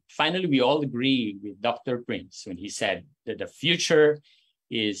 And finally, we all agree with Dr. Prince when he said that the future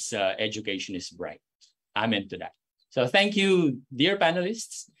is education is bright. Amen to that. So thank you, dear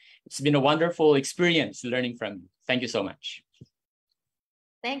panelists. It's been a wonderful experience learning from you. Thank you so much.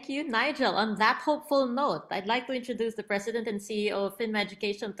 Thank you, Nigel. On that hopeful note, I'd like to introduce the President and CEO of FINM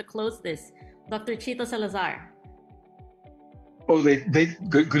Education to close this, Dr. Chito Salazar. Oh,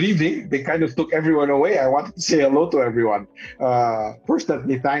 good evening. They kind of took everyone away. I wanted to say hello to everyone. First, let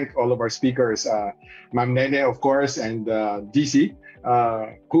me thank all of our speakers, Ma'am Nene, of course, and DC,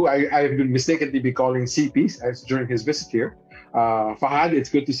 who I have been mistakenly be calling CPs as during his visit here. Fahad, it's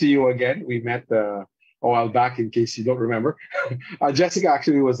good to see you again. We met a while back, in case you don't remember. Jessica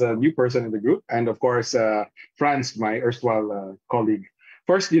actually was a new person in the group, and of course, Franz, my erstwhile colleague.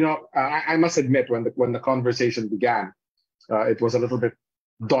 First, I must admit, when the conversation began, it was a little bit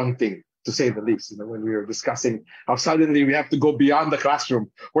daunting, to say the least. When we were discussing how suddenly we have to go beyond the classroom.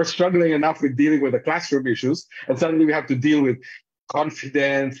 We're struggling enough with dealing with the classroom issues, and suddenly we have to deal with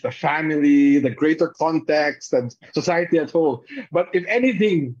confidence, the family, the greater context, and society as whole. But if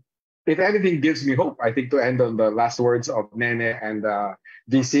anything gives me hope, I think, to end on the last words of Nene and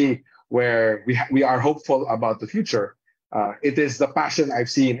DC, where we are hopeful about the future. It is the passion I've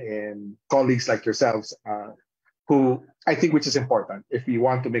seen in colleagues like yourselves, who I think, which is important. If we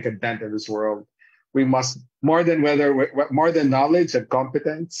want to make a dent in this world, we must, more than knowledge and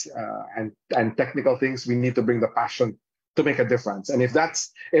competence and technical things, we need to bring the passion to make a difference. And if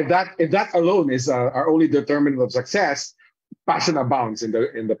that alone is our only determinant of success, passion abounds in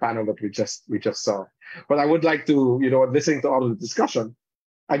the panel that we just saw. But I would like to, listening to all of the discussion,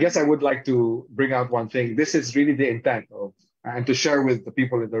 I guess I would like to bring out one thing. This is really the intent of, and to share with the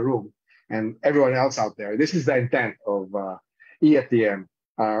people in the room and everyone else out there. This is the intent of EATM,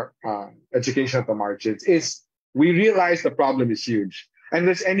 our education at the margins, is we realize the problem is huge. And if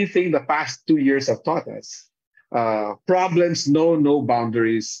there's anything the past 2 years have taught us, problems know no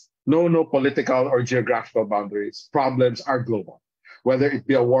boundaries, no political or geographical boundaries. Problems are global. Whether it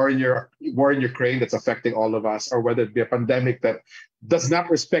be a war in Ukraine that's affecting all of us, or whether it be a pandemic that does not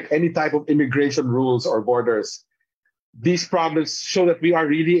respect any type of immigration rules or borders, these problems show that we are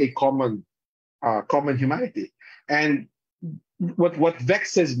really a common humanity. And what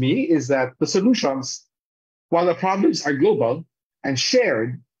vexes me is that the solutions, while the problems are global and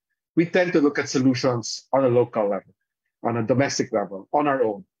shared, we tend to look at solutions on a local level, on a domestic level, on our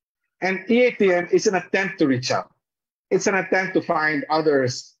own. And EATM is an attempt to reach out. It's an attempt to find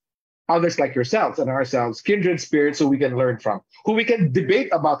others like yourselves and ourselves, kindred spirits who we can learn from, who we can debate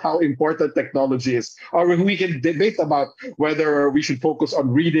about how important technology is, or who we can debate about whether we should focus on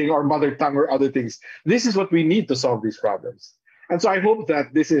reading or mother tongue or other things. This is what we need to solve these problems. And so I hope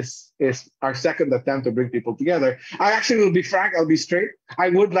that this is our second attempt to bring people together. I actually will be frank, I'll be straight. I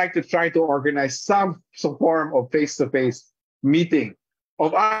would like to try to organize some form of face-to-face meeting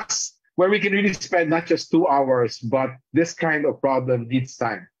of us, where we can really spend not just 2 hours, but this kind of problem needs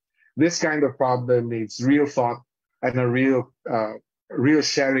time. This kind of problem needs real thought and a real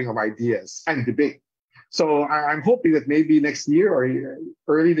sharing of ideas and debate. So I'm hoping that maybe next year or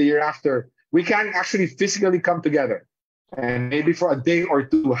early the year after, we can actually physically come together and maybe for a day or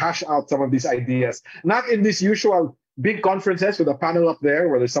two hash out some of these ideas, not in this usual big conferences with a panel up there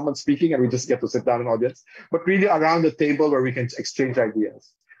where there's someone speaking and we just get to sit down in audience, but really around the table where we can exchange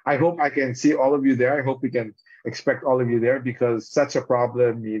ideas. I hope I can see all of you there. I hope we can expect all of you there, because such a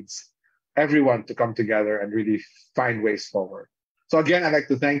problem needs everyone to come together and really find ways forward. So again, I'd like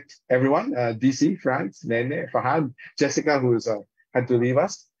to thank everyone, DC, Franz, Nene, Fahad, Jessica, who's had to leave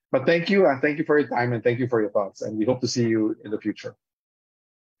us. But thank you, and thank you for your time, and thank you for your thoughts. And we hope to see you in the future.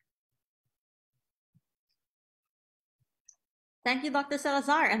 Thank you, Dr.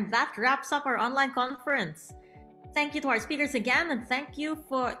 Salazar. And that wraps up our online conference. Thank you to our speakers again, and thank you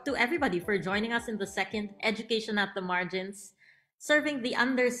to everybody for joining us in the second Education at the Margins, serving the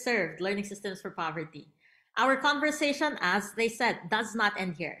underserved learning systems for poverty. Our conversation, as they said, does not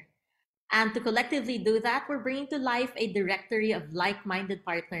end here. And to collectively do that, we're bringing to life a directory of like-minded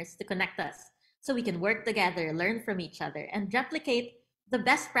partners to connect us so we can work together, learn from each other, and replicate the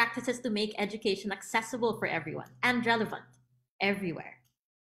best practices to make education accessible for everyone and relevant everywhere.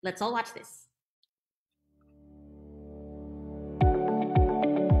 Let's all watch this.